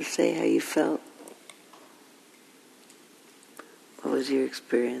 Do you want to say how you felt? What was your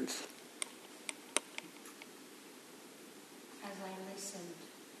experience? As I listened,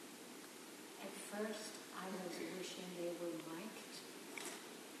 at first I was wishing they were mic'd.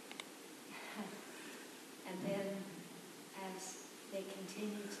 And then as they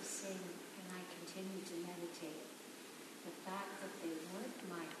continued to sing and I continued to meditate, the fact that they weren't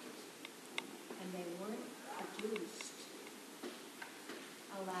mic'd and they weren't produced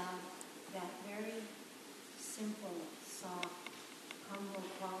allowed that very simple, soft, humble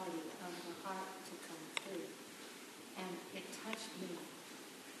quality of the heart to come through. And it touched me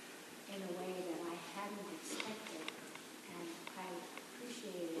in a way that I hadn't expected, and I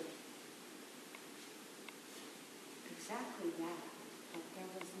appreciated exactly that there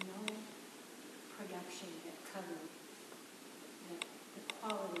was no production that covered the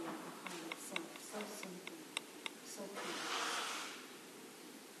quality of the heart itself, so simple, so pure.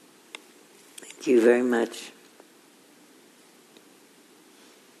 Thank you very much.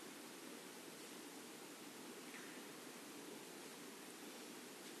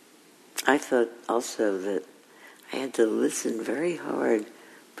 I thought also that I had to listen very hard,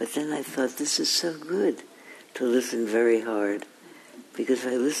 but then I thought this is so good to listen very hard, because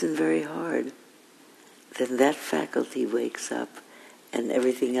if I listen very hard, then that faculty wakes up and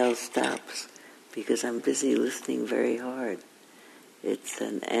everything else stops, because I'm busy listening very hard. It's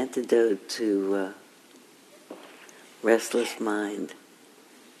an antidote to restless mind.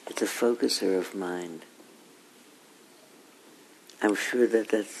 It's a focuser of mind. I'm sure that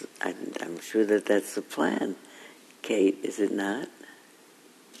that's the plan, Kate. Is it not?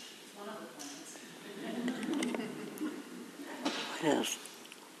 One of the plans. What else?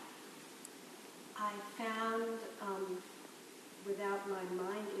 I found, without my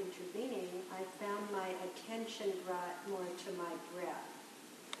mind intervening, I found my attention brought more to my breath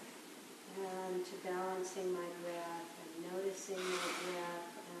and to balancing my breath and noticing my breath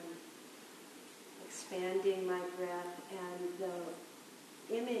and expanding my breath, and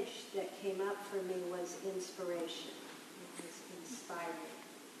the image that came up for me was inspiration. It was inspiring.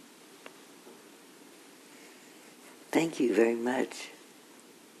 Thank you very much.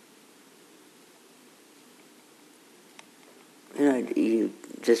 You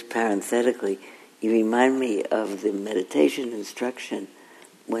just parenthetically, you remind me of the meditation instruction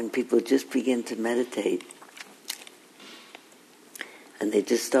when people just begin to meditate and they're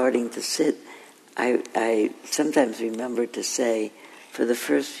just starting to sit. I sometimes remember to say, for the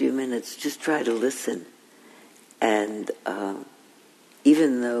first few minutes, just try to listen. And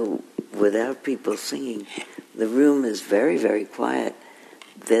even though without people singing, the room is very, very quiet,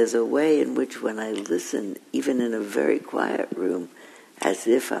 there's a way in which when I listen, even in a very quiet room, as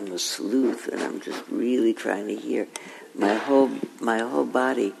if I'm a sleuth and I'm just really trying to hear, my whole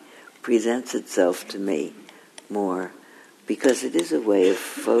body presents itself to me more, because it is a way of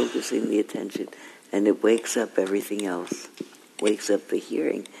focusing the attention, and it wakes up everything else. Wakes up the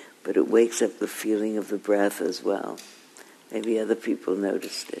hearing, but it wakes up the feeling of the breath as well. maybe other people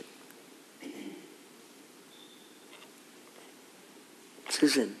noticed it.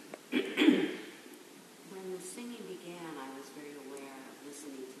 Susan. When the singing began, I was very aware of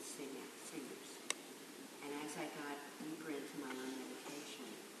listening to singers. And as I got deeper into my own meditation,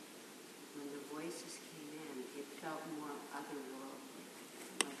 when the voices came in, it felt more otherworldly,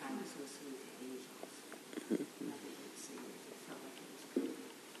 like I was listening to angels rather than singers. It felt like it was coming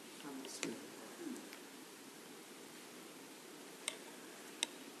from the spirit.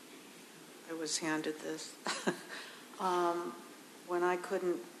 I was handed this. When I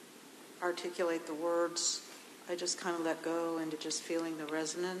couldn't articulate the words, I just kind of let go into just feeling the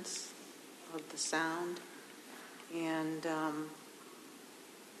resonance of the sound. And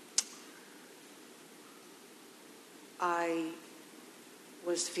I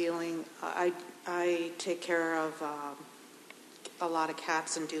was feeling, I take care of a lot of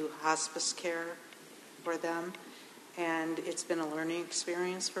cats and do hospice care for them. And it's been a learning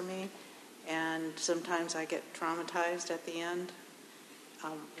experience for me. And sometimes I get traumatized at the end,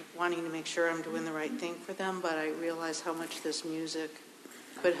 wanting to make sure I'm doing the right thing for them, but I realize how much this music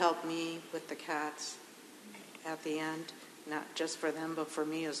could help me with the cats at the end, not just for them, but for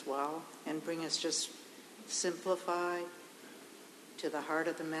me as well, and bring us just simplify to the heart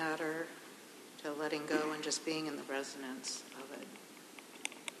of the matter, to letting go and just being in the resonance of it.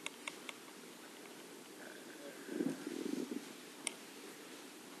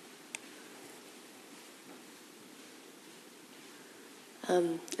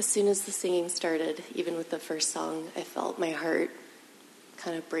 As soon as the singing started, even with the first song, I felt my heart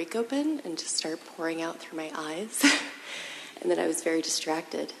kind of break open and just start pouring out through my eyes. And then I was very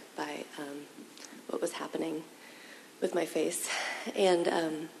distracted by what was happening with my face.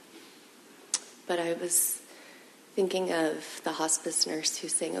 And but I was thinking of the hospice nurse who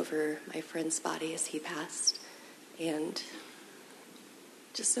sang over my friend's body as he passed, and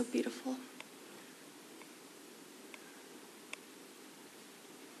just so beautiful.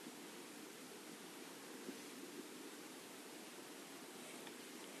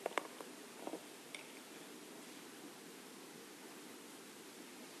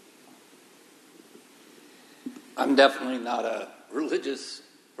 I'm definitely not a religious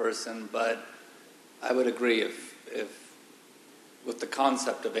person, but I would agree if with the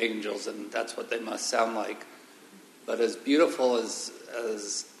concept of angels, and that's what they must sound like. But as beautiful as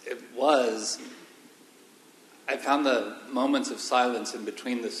it was, I found the moments of silence in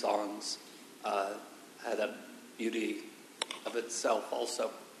between the songs had a beauty of itself also.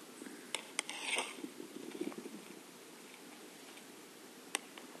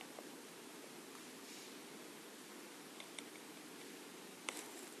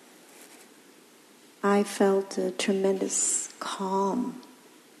 I felt a tremendous calm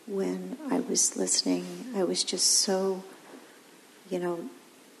when I was listening. I was just so,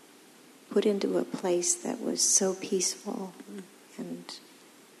 put into a place that was so peaceful. And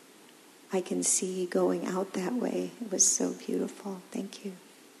I can see going out that way. It was so beautiful. Thank you.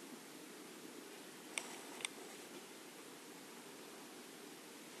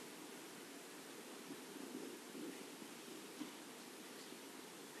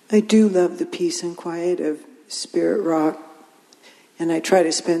 I do love the peace and quiet of Spirit Rock, and I try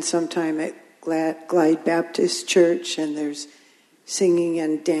to spend some time at Glide Baptist Church, and there's singing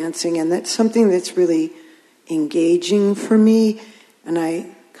and dancing, and that's something that's really engaging for me, and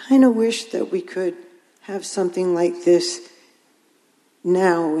I kind of wish that we could have something like this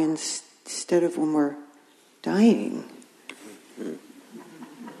now instead of when we're dying. Mm-hmm.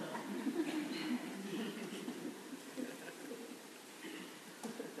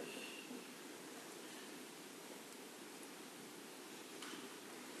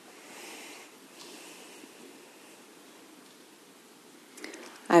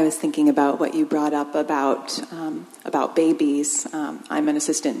 I was thinking about what you brought up about babies. I'm an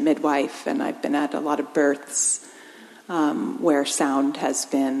assistant midwife, and I've been at a lot of births where sound has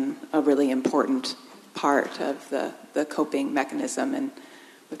been a really important part of the coping mechanism. And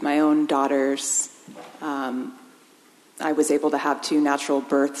with my own daughters, I was able to have 2 natural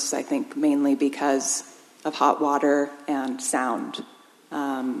births, I think mainly because of hot water and sound.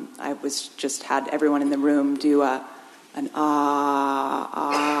 I had everyone in the room do an om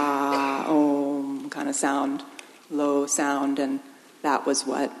kind of sound, low sound, and that was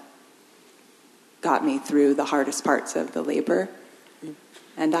what got me through the hardest parts of the labor.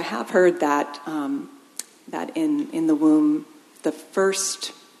 And I have heard that that in the womb, the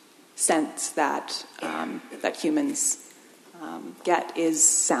first sense that humans get is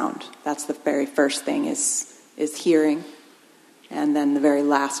sound. That's the very first thing is hearing, and then the very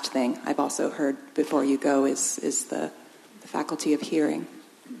last thing I've also heard before you go is the faculty of hearing.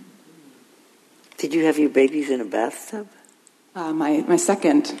 Did you have your babies in a bathtub? My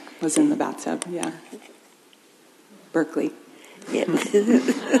second was in the bathtub, yeah. Berkeley. Yeah.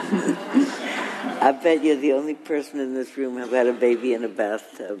 I bet you're the only person in this room who had a baby in a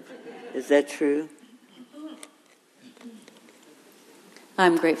bathtub. Is that true?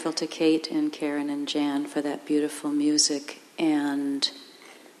 I'm grateful to Kate and Karen and Jan for that beautiful music and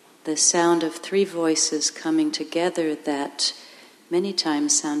the sound of three voices coming together that many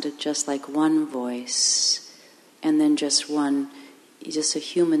times sounded just like one voice, and then just a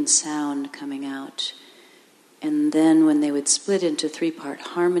human sound coming out. And then when they would split into three-part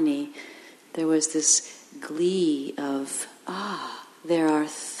harmony, there was this glee of, there are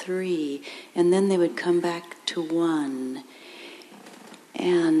three. And then they would come back to one.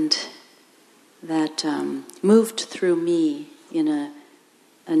 And that moved through me in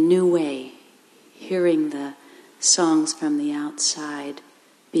a new way, hearing the songs from the outside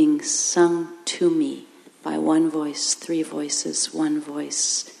being sung to me by one voice, three voices, one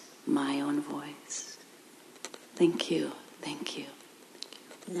voice, my own voice. Thank you, thank you.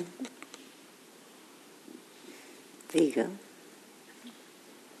 There you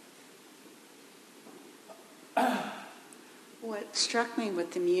go. What struck me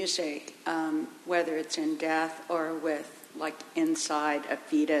with the music, whether it's in death or with like inside a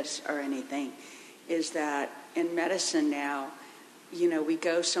fetus or anything, is that in medicine now, we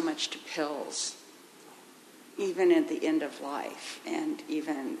go so much to pills, even at the end of life and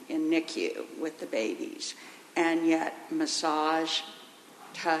even in NICU with the babies. And yet massage,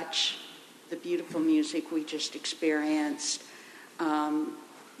 touch, the beautiful music we just experienced,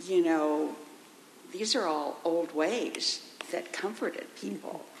 these are all old ways that comforted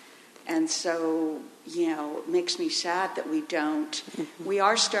people. And so, it makes me sad that we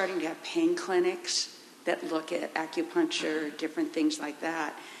are starting to have pain clinics that look at acupuncture, different things like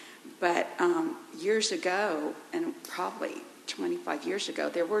that. But years ago, and probably 25 years ago,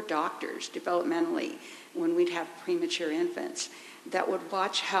 there were doctors developmentally, when we'd have premature infants, that would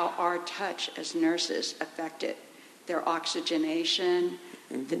watch how our touch as nurses affected their oxygenation,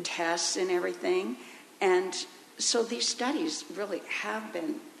 the tests and everything. And so these studies really have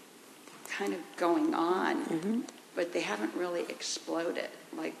been kind of going on, but they haven't really exploded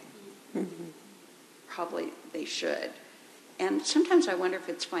like probably they should. And sometimes I wonder if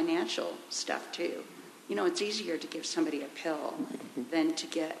it's financial stuff too. It's easier to give somebody a pill than to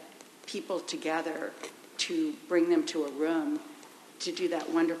get people together to bring them to a room to do that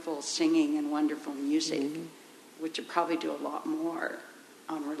wonderful singing and wonderful music, which would probably do a lot more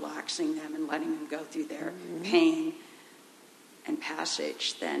on relaxing them and letting them go through their pain and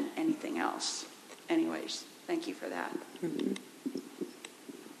passage than anything else. Anyways, thank you for that.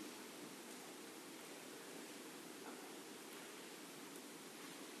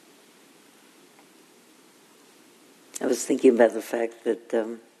 I was thinking about the fact that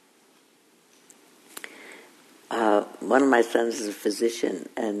one of my sons is a physician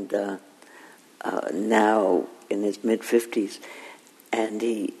and now in his mid-50s. And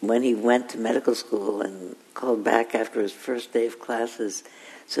when he went to medical school and called back after his first day of classes,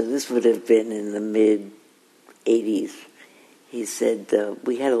 so this would have been in the mid-80s, he said,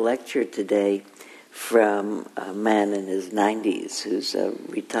 we had a lecture today from a man in his 90s who's a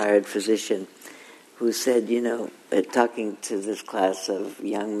retired physician who said, talking to this class of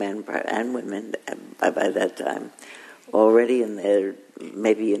young men and women by that time, already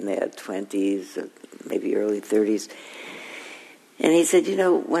maybe in their 20s, or maybe early 30s, and he said,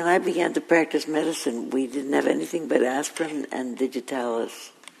 when I began to practice medicine, we didn't have anything but aspirin and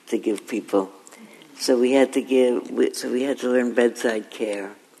digitalis to give people. So we had to learn bedside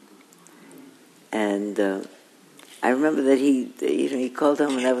care. And I remember that he called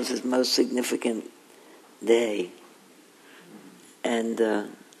home, and that was his most significant day. And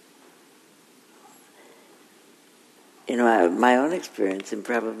my own experience, and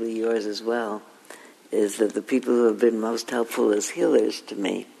probably yours as well, is that the people who have been most helpful as healers to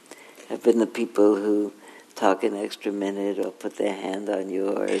me have been the people who talk an extra minute or put their hand on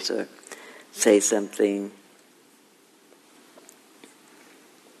yours or say something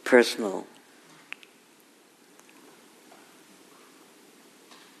personal.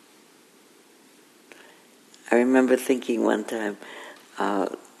 I remember thinking one time,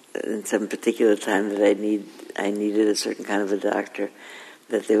 in some particular time that I needed a certain kind of a doctor,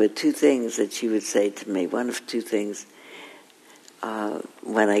 that there were two things that she would say to me, one of two things,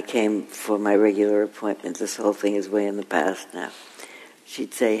 when I came for my regular appointment. This whole thing is way in the past now.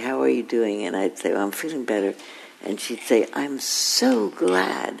 She'd say, "How are you doing?" And I'd say, "Well, I'm feeling better." And she'd say, "I'm so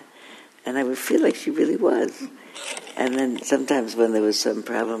glad." And I would feel like she really was. And then sometimes when there was some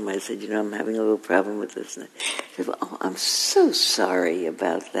problem, I said, I'm having a little problem with this. And I said, oh, I'm so sorry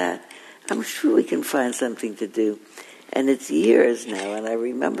about that. I'm sure we can find something to do. And it's years now, and I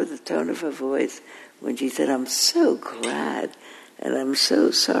remember the tone of her voice when she said, I'm so glad, and I'm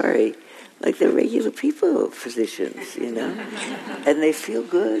so sorry. Like they're regular people, physicians, And they feel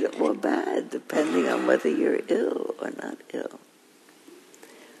good or bad, depending on whether you're ill or not ill.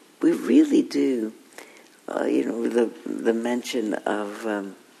 We really do, the mention of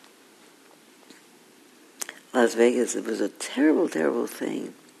Las Vegas, it was a terrible, terrible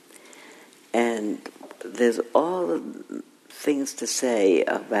thing. And there's all the things to say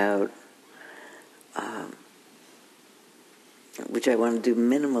about, which I want to do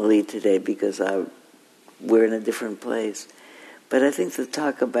minimally today because we're in a different place. But I think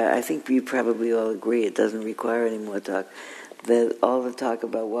I think you probably all agree it doesn't require any more talk. All the talk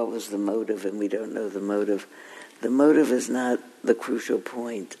about what was the motive, and we don't know the motive. The motive is not the crucial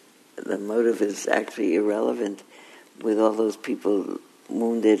point. The motive is actually irrelevant with all those people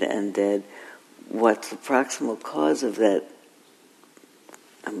wounded and dead. What's the proximal cause of that?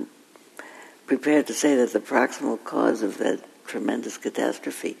 I'm prepared to say that the proximal cause of that tremendous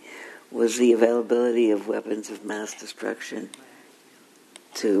catastrophe was the availability of weapons of mass destruction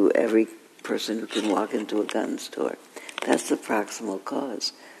to every person who can walk into a gun store. That's the proximal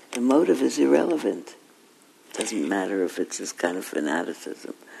cause. The motive is irrelevant. Doesn't matter if it's this kind of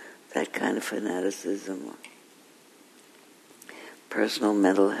fanaticism, that kind of fanaticism, personal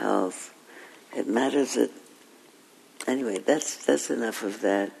mental health. It matters that... Anyway, that's enough of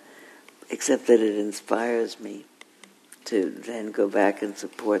that, except that it inspires me to then go back and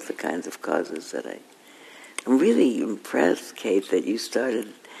support the kinds of causes that I'm really impressed, Kate, that you started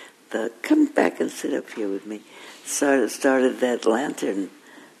come back and sit up here with me, started that lantern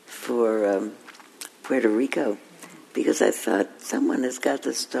for Puerto Rico, because I thought someone has got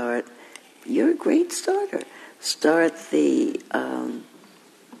to start. You're a great starter. Start the...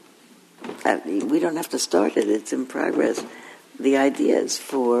 we don't have to start it, it's in progress. The ideas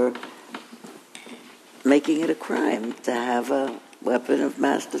for making it a crime to have a weapon of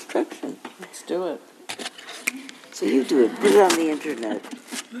mass destruction. Let's do it. So you do it. Put it on the internet.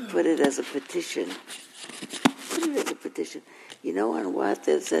 Put it as a petition. Put it as a petition. You know on what?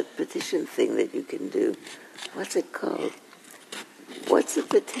 There's that petition thing that you can do. What's it called? What's the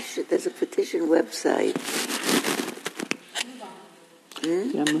petition? There's a petition website.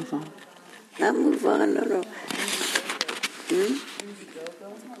 Yeah, move on. Not move on, no.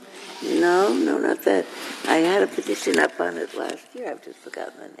 No, not that. I had a petition up on it last year. I've just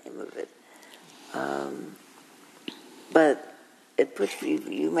forgotten the name of it. But it puts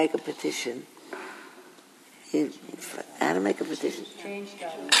you make a petition. How to make a petition?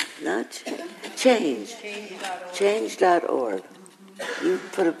 Change.org. Not change. Change.org. You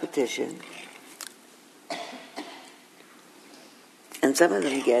put a petition. And some of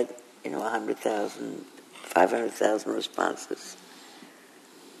them get, 100,000, 500,000 responses.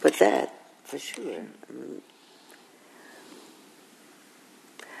 But that, for sure.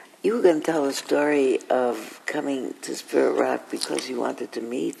 You were going to tell a story of coming to Spirit Rock because you wanted to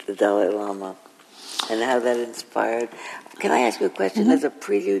meet the Dalai Lama and how that inspired. Can I ask you a question as a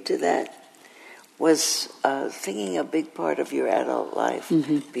prelude to that? Was singing a big part of your adult life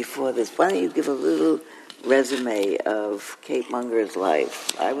before this? Why don't you give a little resume of Kate Munger's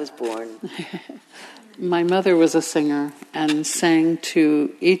life? I was born. My mother was a singer and sang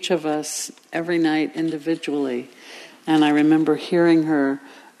to each of us every night individually. And I remember hearing her,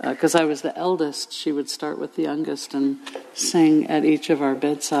 because I was the eldest, she would start with the youngest and sing at each of our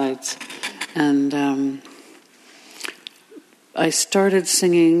bedsides. And I started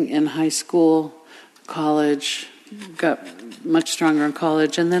singing in high school, college, got much stronger in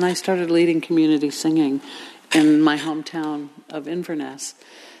college, and then I started leading community singing in my hometown of Inverness.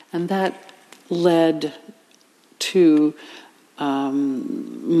 And that led to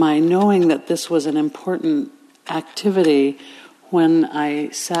my knowing that this was an important activity when I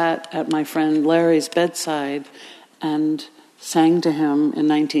sat at my friend Larry's bedside and sang to him in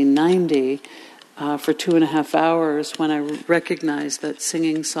 1990 for 2.5 hours, when I recognized that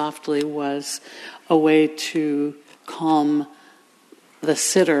singing softly was a way to calm the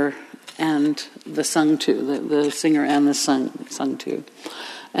sitter and the sung to, the singer and the sung to.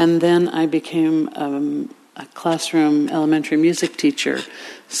 And then I became a classroom elementary music teacher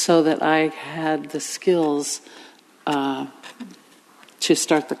so that I had the skills to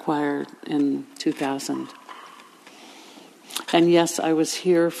start the choir in 2000. And yes, I was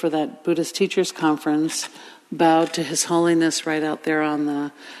here for that Buddhist Teachers Conference, bowed to His Holiness right out there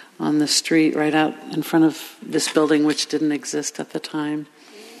on on the street right out in front of this building, which didn't exist at the time.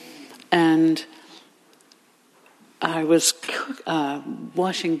 And I was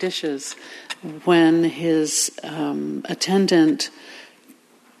washing dishes when his attendant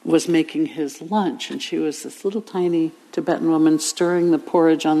was making his lunch, and she was this little tiny Tibetan woman stirring the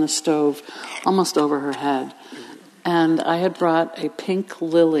porridge on the stove almost over her head. And I had brought a pink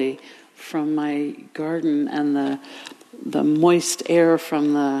lily from my garden, and the moist air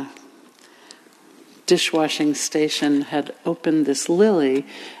from the dishwashing station had opened this lily,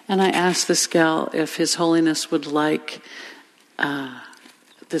 and I asked this gal if His Holiness would like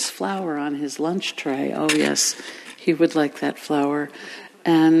this flower on his lunch tray. Oh yes, he would like that flower.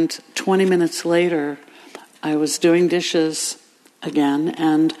 And 20 minutes later, I was doing dishes again,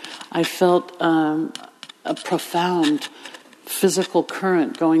 and I felt a profound physical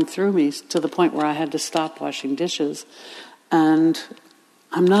current going through me to the point where I had to stop washing dishes. And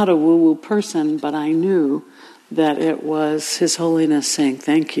I'm not a woo-woo person, but I knew that it was His Holiness saying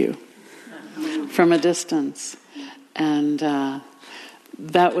thank you from a distance. And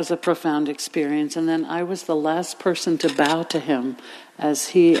that was a profound experience. And then I was the last person to bow to him as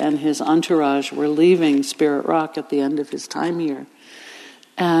he and his entourage were leaving Spirit Rock at the end of his time here.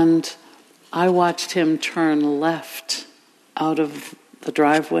 And I watched him turn left out of the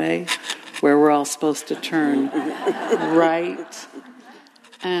driveway where we're all supposed to turn right.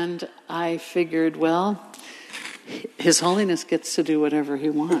 And I figured, well, His Holiness gets to do whatever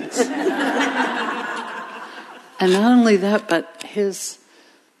he wants. And not only that, but his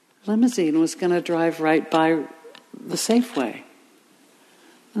limousine was going to drive right by the Safeway.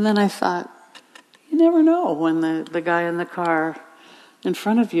 And then I thought, you never know when the guy in the car in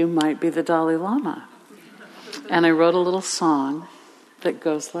front of you might be the Dalai Lama. And I wrote a little song that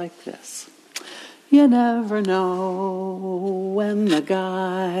goes like this. You never know when the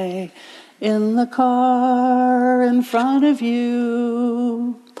guy in the car in front of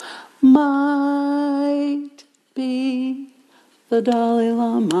you might be the Dalai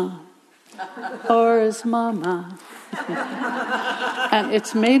Lama or his mama. And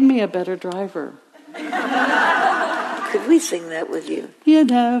it's made me a better driver. Could we sing that with you? You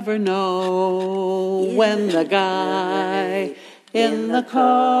never know when the guy in the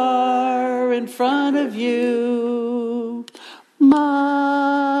car in front of you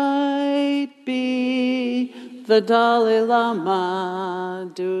might be the Dalai Lama.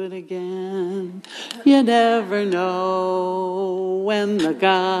 Do it again. You never know when the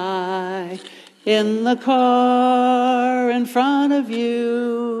guy in the car in front of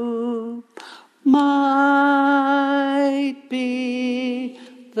you might be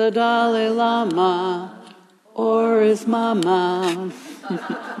the Dalai Lama or his mama.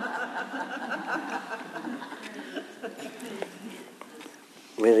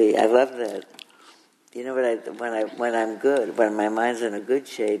 Really, I love that. You know what? When I'm good, when my mind's in a good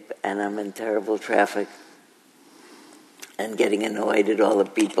shape, and I'm in terrible traffic, and getting annoyed at all the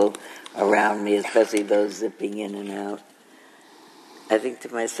people around me, especially those zipping in and out, I think to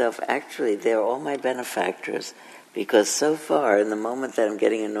myself, actually, they're all my benefactors, because so far, in the moment that I'm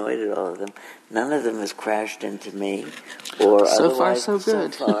getting annoyed at all of them, none of them has crashed into me, or so far, otherwise, so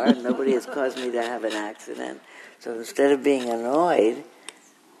good. So far, nobody has caused me to have an accident. So instead of being annoyed,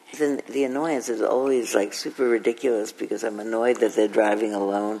 then the annoyance is always like super ridiculous, because I'm annoyed that they're driving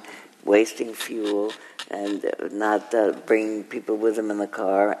alone, wasting fuel, and not bringing people with them in the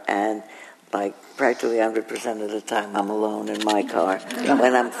car, and like practically 100% of the time I'm alone in my car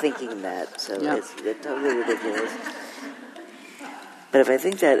when I'm thinking that. So it's totally ridiculous. But if I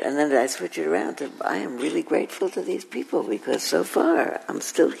think that, and then I switch it around to, I am really grateful to these people, because so far I'm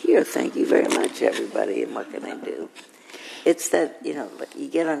still here. Thank you very much, everybody, and what can I do? It's that, you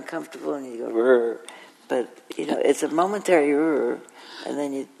get uncomfortable and you go, rrr, but, it's a momentary rrr, and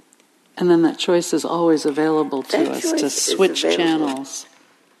then And then that choice is always available to us to switch channels.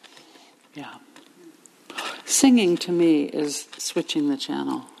 Yeah. Singing to me is switching the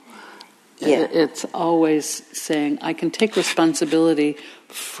channel. Yeah. It's always saying, I can take responsibility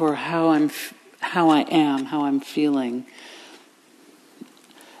for how I am, how I'm feeling.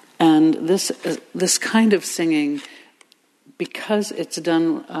 And this kind of singing, because it's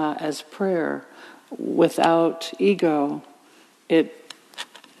done as prayer without ego, it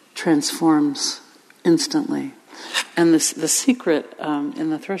transforms instantly. And the secret in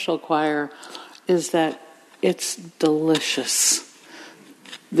the Threshold Choir is that it's delicious.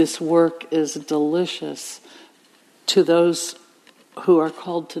 This work is delicious to those who are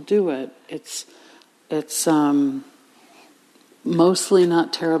called to do it. It's mostly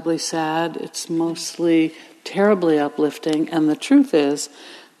not terribly sad. It's mostly terribly uplifting. And the truth is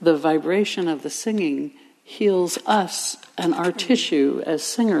the vibration of the singing heals us and our tissue as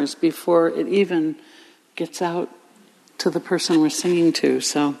singers before it even gets out to the person we're singing to.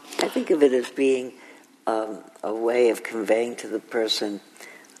 So I think of it as being a way of conveying to the person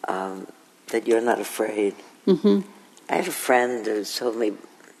that you're not afraid. Mm-hmm. I had a friend who told me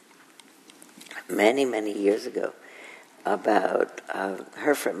many, many years ago about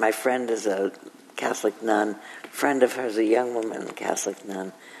her friend. My friend is a Catholic nun. A friend of hers, a young woman, a Catholic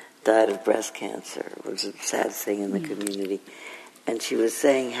nun, died of breast cancer. It was a sad thing in the community. And she was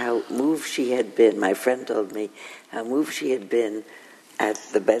saying how moved she had been. My friend told me how moved she had been at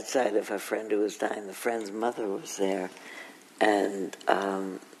the bedside of her friend who was dying. The friend's mother was there. And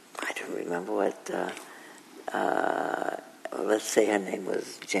I don't remember what, let's say her name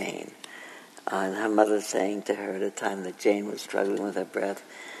was Jane. And her mother saying to her at a time that Jane was struggling with her breath,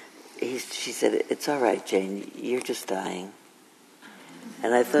 she said, "It's all right, Jane, you're just dying."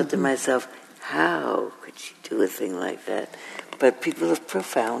 And I thought to myself, how could she do a thing like that? But people of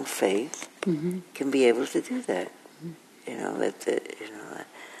profound faith can be able to do that. You know,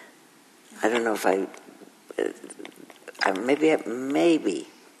 I don't know if maybe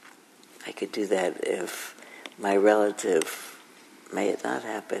I could do that if my relative, may it not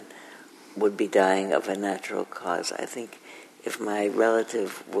happen, would be dying of a natural cause. I think if my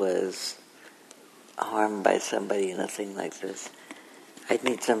relative was harmed by somebody in a thing like this, I'd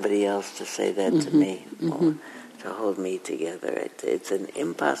need somebody else to say that to me, or to hold me together. It's an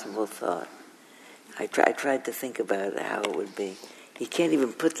impossible thought. I tried to think about how it would be. You can't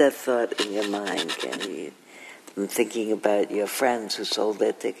even put that thought in your mind, can you? I'm thinking about your friends who sold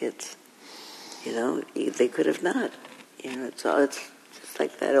their tickets. You know, they could have not. You know, it's just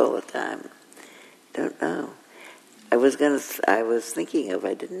like that all the time. Don't know. I was thinking of,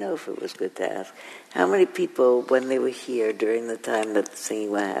 I didn't know if it was good to ask, how many people, when they were here during the time that the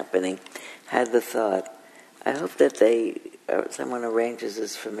singing was happening, had the thought, I hope that someone arranges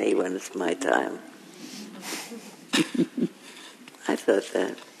this for me when it's my time. I thought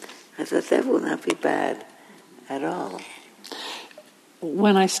that will not be bad at all.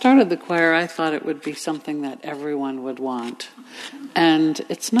 When I started the choir, I thought it would be something that everyone would want. And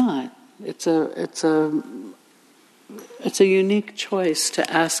it's not. It's a unique choice to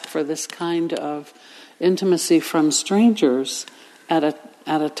ask for this kind of intimacy from strangers at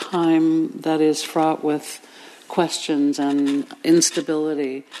a time that is fraught with questions and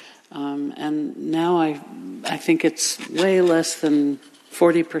instability. And now I think it's way less than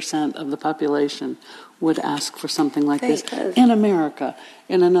 40% of the population would ask for something like this. In America,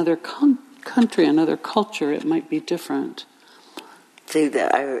 in another country, another culture, it might be different. See,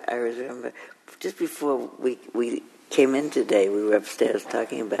 I remember just before we came in today, we were upstairs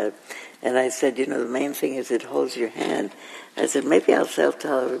talking about it, and I said, the main thing is it holds your hand. I said, maybe I'll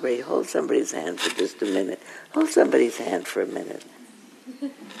tell everybody, hold somebody's hand for just a minute. Hold somebody's hand for a minute.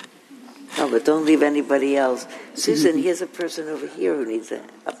 No, but don't leave anybody else. Susan, here's a person over here who needs a...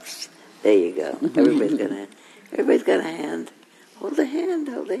 Oops, there you go. Everybody's got a hand. Hold a hand.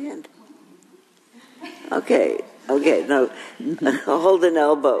 Okay, no. Hold an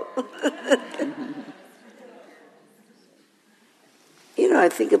elbow. I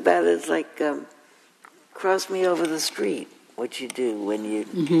think about it as like cross me over the street, what you do when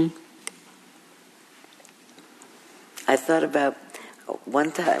you... I thought about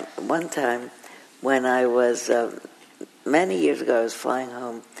one time when I was, many years ago, I was flying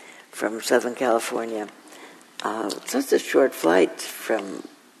home from Southern California. Just a short flight from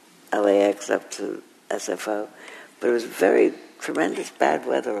LAX up to SFO, but it was very tremendous bad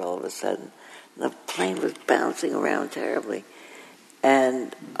weather all of a sudden. The plane was bouncing around terribly.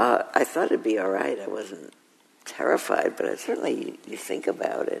 And I thought it'd be all right. I wasn't terrified, but you think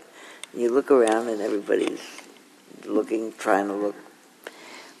about it. You look around and everybody's trying to look.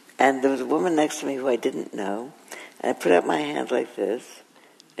 And there was a woman next to me who I didn't know. And I put out my hand like this,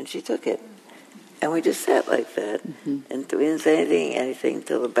 and she took it. And we just sat like that. And we didn't say anything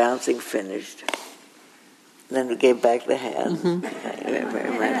until the bouncing finished. Then we gave back the hand. Thank you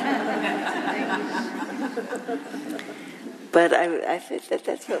very much. But I think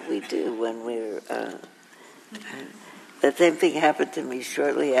that's what we do when we're... the same thing happened to me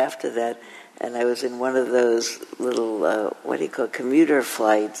shortly after that, and I was in one of those little, commuter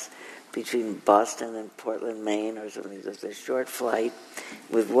flights between Boston and Portland, Maine, or something. It was a short flight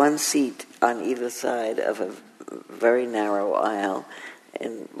with one seat on either side of a very narrow aisle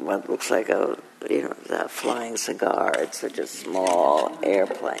in what looks like a flying cigar. It's such a small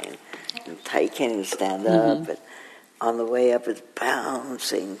airplane. And you can't even stand up. And on the way up, it's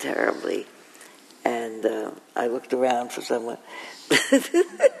bouncing terribly. And and I looked around for someone.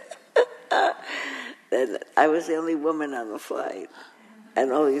 And I was the only woman on the flight.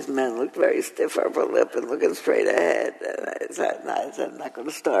 And all these men looked very stiff upper lip and looking straight ahead. And I said, I'm not going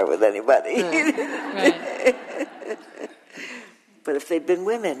to start with anybody. Right. But if they'd been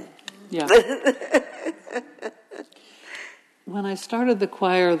women. Yeah. When I started the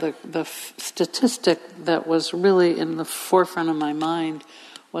choir, the statistic that was really in the forefront of my mind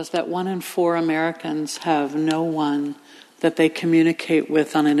was that 1 in 4 Americans have no one that they communicate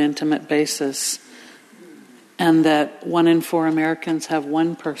with on an intimate basis, and that 1 in 4 Americans have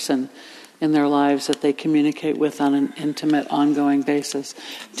one person in their lives that they communicate with on an intimate, ongoing basis.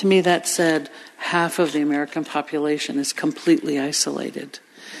 To me, that said, half of the American population is completely isolated.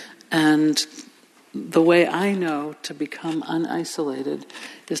 And the way I know to become unisolated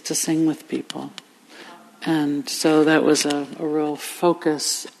is to sing with people. And so that was a real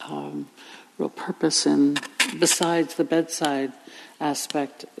focus, real purpose in, besides the bedside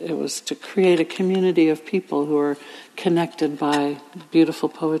aspect, it was to create a community of people who are connected by beautiful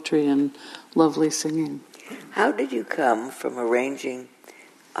poetry and lovely singing. How did you come from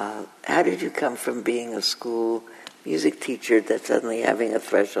being a school music teacher to suddenly having a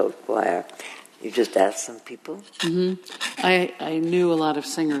Threshold choir? You just asked some people? Mm-hmm. I knew a lot of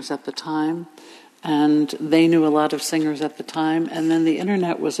singers at the time, and they knew a lot of singers at the time, and then the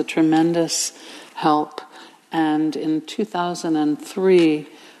internet was a tremendous help. And in 2003,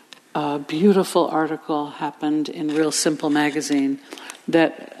 a beautiful article happened in Real Simple magazine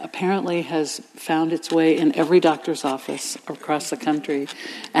that apparently has found its way in every doctor's office across the country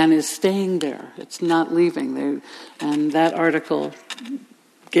and is staying there. It's not leaving. And that article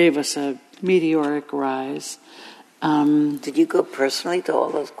gave us a meteoric rise. Did you go personally to all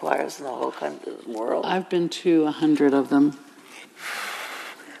those choirs in the whole world? I've been to 100 of them.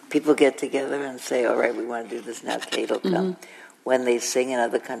 People get together and say, all right, we want to do this now, Kate will come. Mm-hmm. When they sing in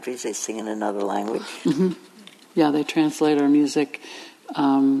other countries, they sing in another language? Mm-hmm. Yeah, they translate our music.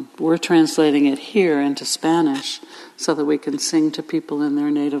 We're translating it here into Spanish so that we can sing to people in their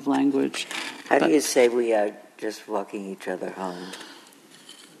native language. How do you say we are just walking each other home?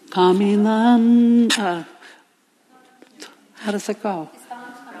 Caminando, how does it go?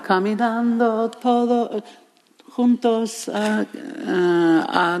 Caminando todo juntos a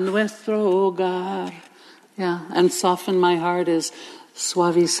nuestro hogar. Yeah, and soften my heart is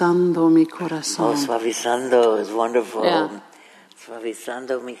suavizando mi corazón. Oh, suavizando is wonderful. Yeah.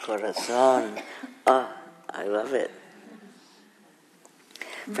 Suavizando mi corazón. Oh, I love it.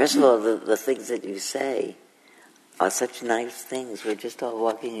 First of all, the things that you say are such nice things. We're just all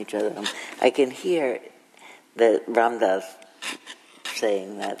walking each other home. I can hear that Ramdas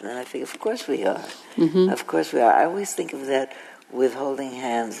saying that, and I think, of course we are. Mm-hmm. Of course we are. I always think of that with holding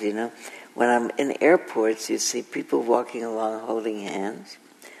hands, you know. When I'm in airports, you see people walking along holding hands,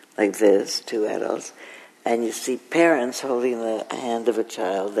 like this, 2 adults, and you see parents holding the hand of a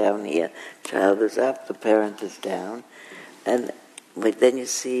child down here. Child is up, the parent is down. And then you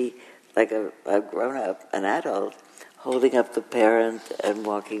see, like a grown-up, an adult, holding up the parent and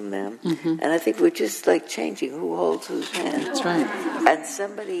walking them. Mm-hmm. And I think we're just like changing who holds whose hand. That's right. And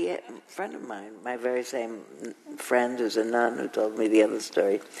somebody, a friend of mine, my very same friend who's a nun who told me the other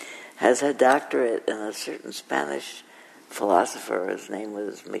story, has a doctorate in a certain Spanish philosopher, his name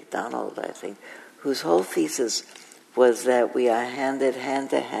was MacDonald, I think, whose whole thesis was that we are handed hand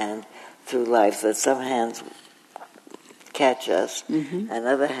to hand through life, that some hands catch us, mm-hmm. and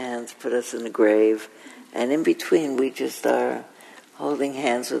other hands put us in the grave, and in between we just are holding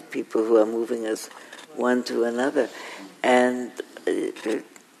hands with people who are moving us one to another. And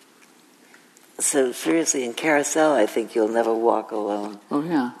so seriously, in Carousel, I think you'll never walk alone. Oh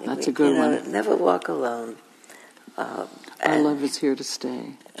yeah, that's a good one. Never walk alone. Our love is here to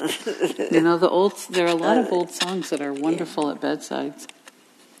stay. You know, there are a lot of old songs that are wonderful at bedsides.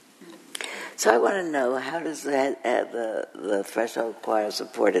 So I want to know, how does the Threshold Choir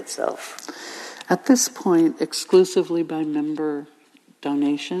support itself? At this point, exclusively by member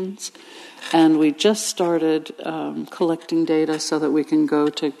donations. And we just started collecting data so that we can go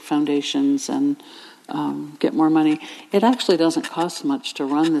to foundations and get more money. It actually doesn't cost much to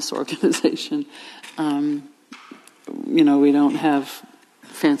run this organization. You know, we don't have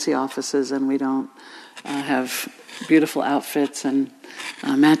fancy offices, and we don't have beautiful outfits and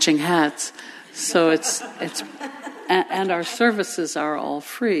matching hats. So it's and our services are all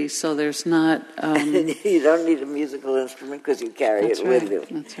free. So there's not. You don't need a musical instrument because you carry it with you.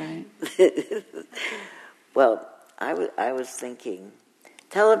 That's right. Well, I was thinking,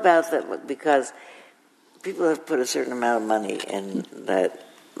 tell about that, because people have put a certain amount of money in that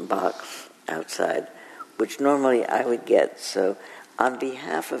box outside. which normally I would get. So on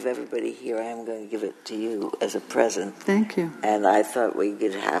behalf of everybody here, I am going to give it to you as a present. Thank you. And I thought we'd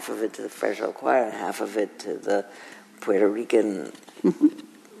give half of it to the Threshhold Choir and half of it to the Puerto Rican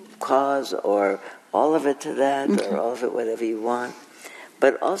cause, or all of it to that, or all of it, whatever you want.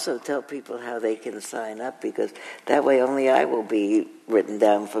 But also tell people how they can sign up, because that way only I will be written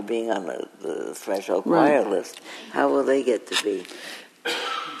down for being on the Threshhold Choir list. How will they get to be?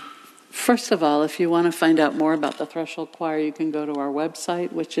 First of all, if you want to find out more about the Threshhold Choir, you can go to our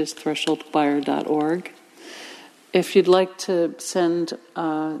website, which is thresholdchoir.org. If you'd like to send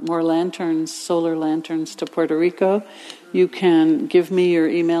more lanterns, solar lanterns, to Puerto Rico, you can give me your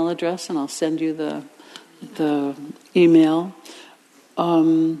email address and I'll send you the email.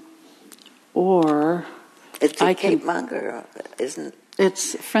 Or it's Kate Munger, isn't?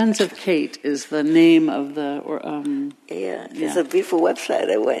 It's Friends of Kate is the name of the. It's a beautiful website.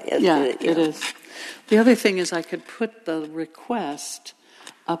 I went yesterday. Yeah, it is. The other thing is I could put the request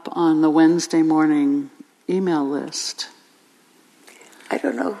up on the Wednesday morning email list. I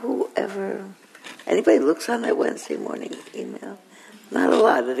don't know anybody looks on that Wednesday morning email. Not a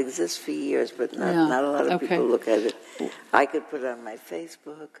lot. It exists for years, but not a lot of people look at it. I could put it on my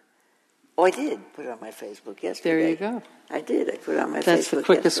Facebook. Oh, I did put it on my Facebook yesterday. There you go. I did. I put it on my Facebook That's the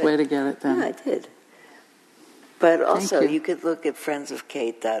quickest way to get it then. Yeah, I did. But also, you could look at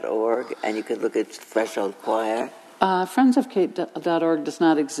friendsofkate.org, and you could look at Threshhold Choir. Friendsofkate.org does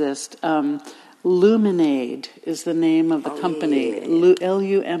not exist. Luminaid is the name of the company.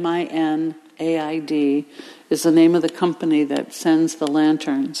 Luminaid is the name of the company that sends the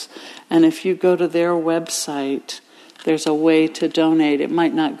lanterns. And if you go to their website, there's a way to donate. It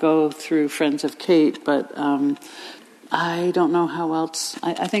might not go through Friends of Kate, but I don't know how else.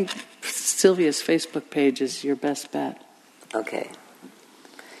 I think Sylvia's Facebook page is your best bet. Okay.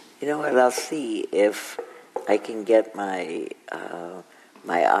 You know what? I'll see if I can get my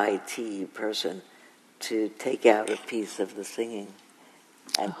IT person to take out a piece of the singing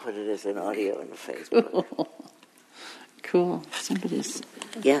and put it as an audio in the Facebook. Cool. Somebody's...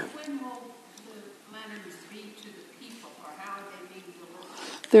 Yeah. When will the lanterns be to the people, or how are they being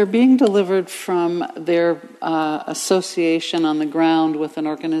delivered? They're being delivered from their association on the ground with an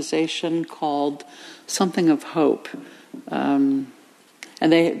organization called Something of Hope. And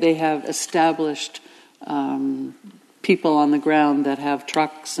they have established people on the ground that have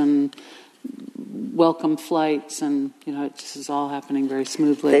trucks and welcome flights, and this is all happening very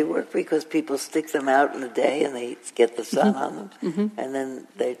smoothly. They work because people stick them out in the day and they get the sun on them, and then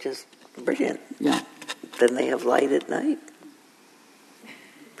they're just brilliant. Yeah. Then they have light at night.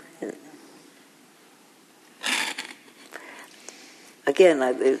 Again,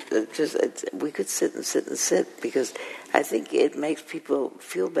 we could sit and sit because I think it makes people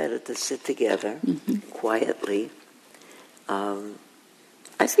feel better to sit together quietly.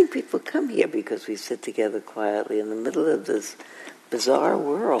 I think people come here because we sit together quietly in the middle of this bizarre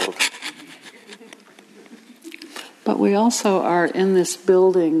world. But we also are in this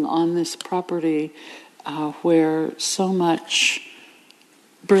building on this property where so much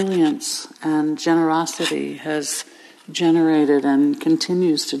brilliance and generosity has generated and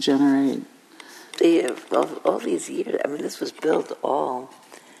continues to generate. All these years, I mean, this was built all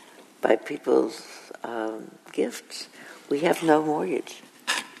by people's gifts. We have no mortgage.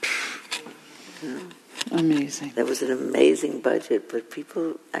 Amazing. That was an amazing budget, but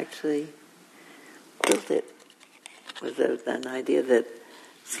people actually built it with an idea that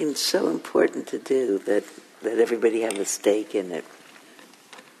seemed so important to do that everybody have a stake in it.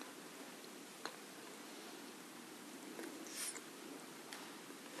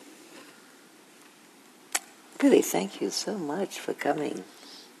 Really, thank you so much for coming.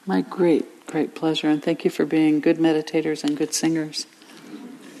 My great, great pleasure, and thank you for being good meditators and good singers.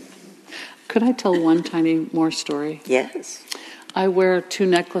 Could I tell one tiny more story? Yes. I wear 2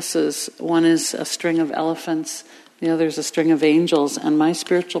 necklaces. One is a string of elephants, the other is a string of angels, and my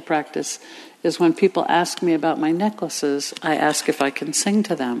spiritual practice is when people ask me about my necklaces, I ask if I can sing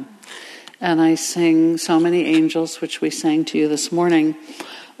to them. And I sing So Many Angels, which we sang to you this morning.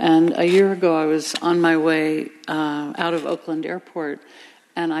 And a year ago I was on my way out of Oakland Airport,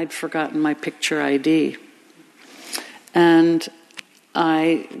 and I'd forgotten my picture ID. And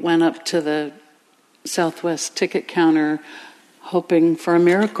I went up to the Southwest ticket counter hoping for a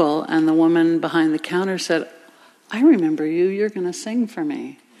miracle, and the woman behind the counter said, "I remember you, you're going to sing for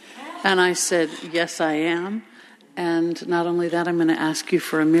me." And I said, "Yes, I am. And not only that, I'm going to ask you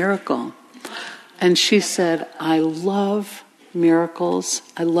for a miracle." And she said, "I love miracles.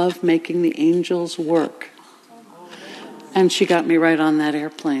 I love making the angels work." And she got me right on that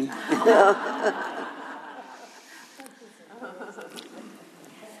airplane.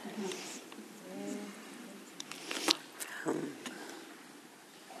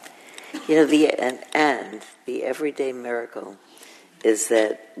 The everyday miracle is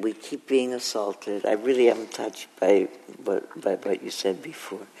that we keep being assaulted. I really am touched by what you said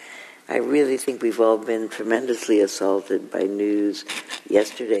before. I really think we've all been tremendously assaulted by news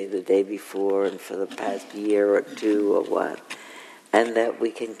yesterday, the day before, and for the past year or two or what, and that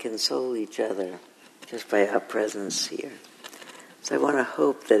we can console each other just by our presence here. So I want to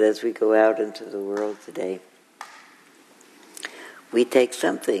hope that as we go out into the world today, we take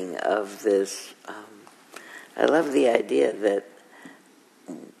something of this. I love the idea that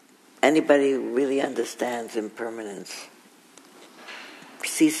anybody who really understands impermanence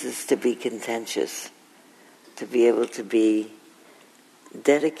ceases to be contentious, to be able to be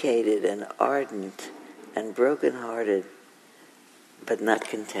dedicated and ardent and broken-hearted, but not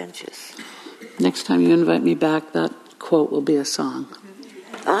contentious. Next time you invite me back, that quote will be a song.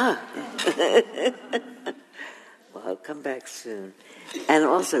 Well, I'll come back soon. And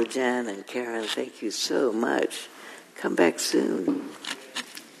also, Jan and Karen, thank you so much. Come back soon.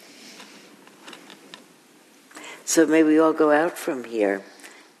 So may we all go out from here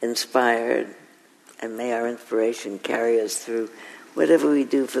inspired, and may our inspiration carry us through whatever we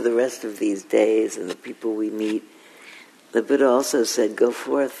do for the rest of these days and the people we meet. The Buddha also said, "Go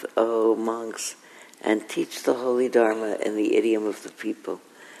forth, O monks, and teach the holy Dharma in the idiom of the people."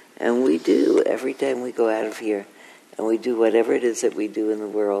 And we do every time we go out of here, and we do whatever it is that we do in the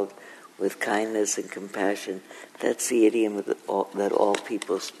world with kindness and compassion. That's the idiom that all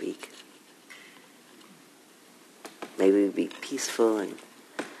people speak. May we be peaceful and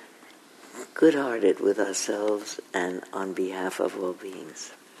good-hearted with ourselves and on behalf of all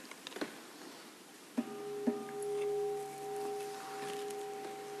beings.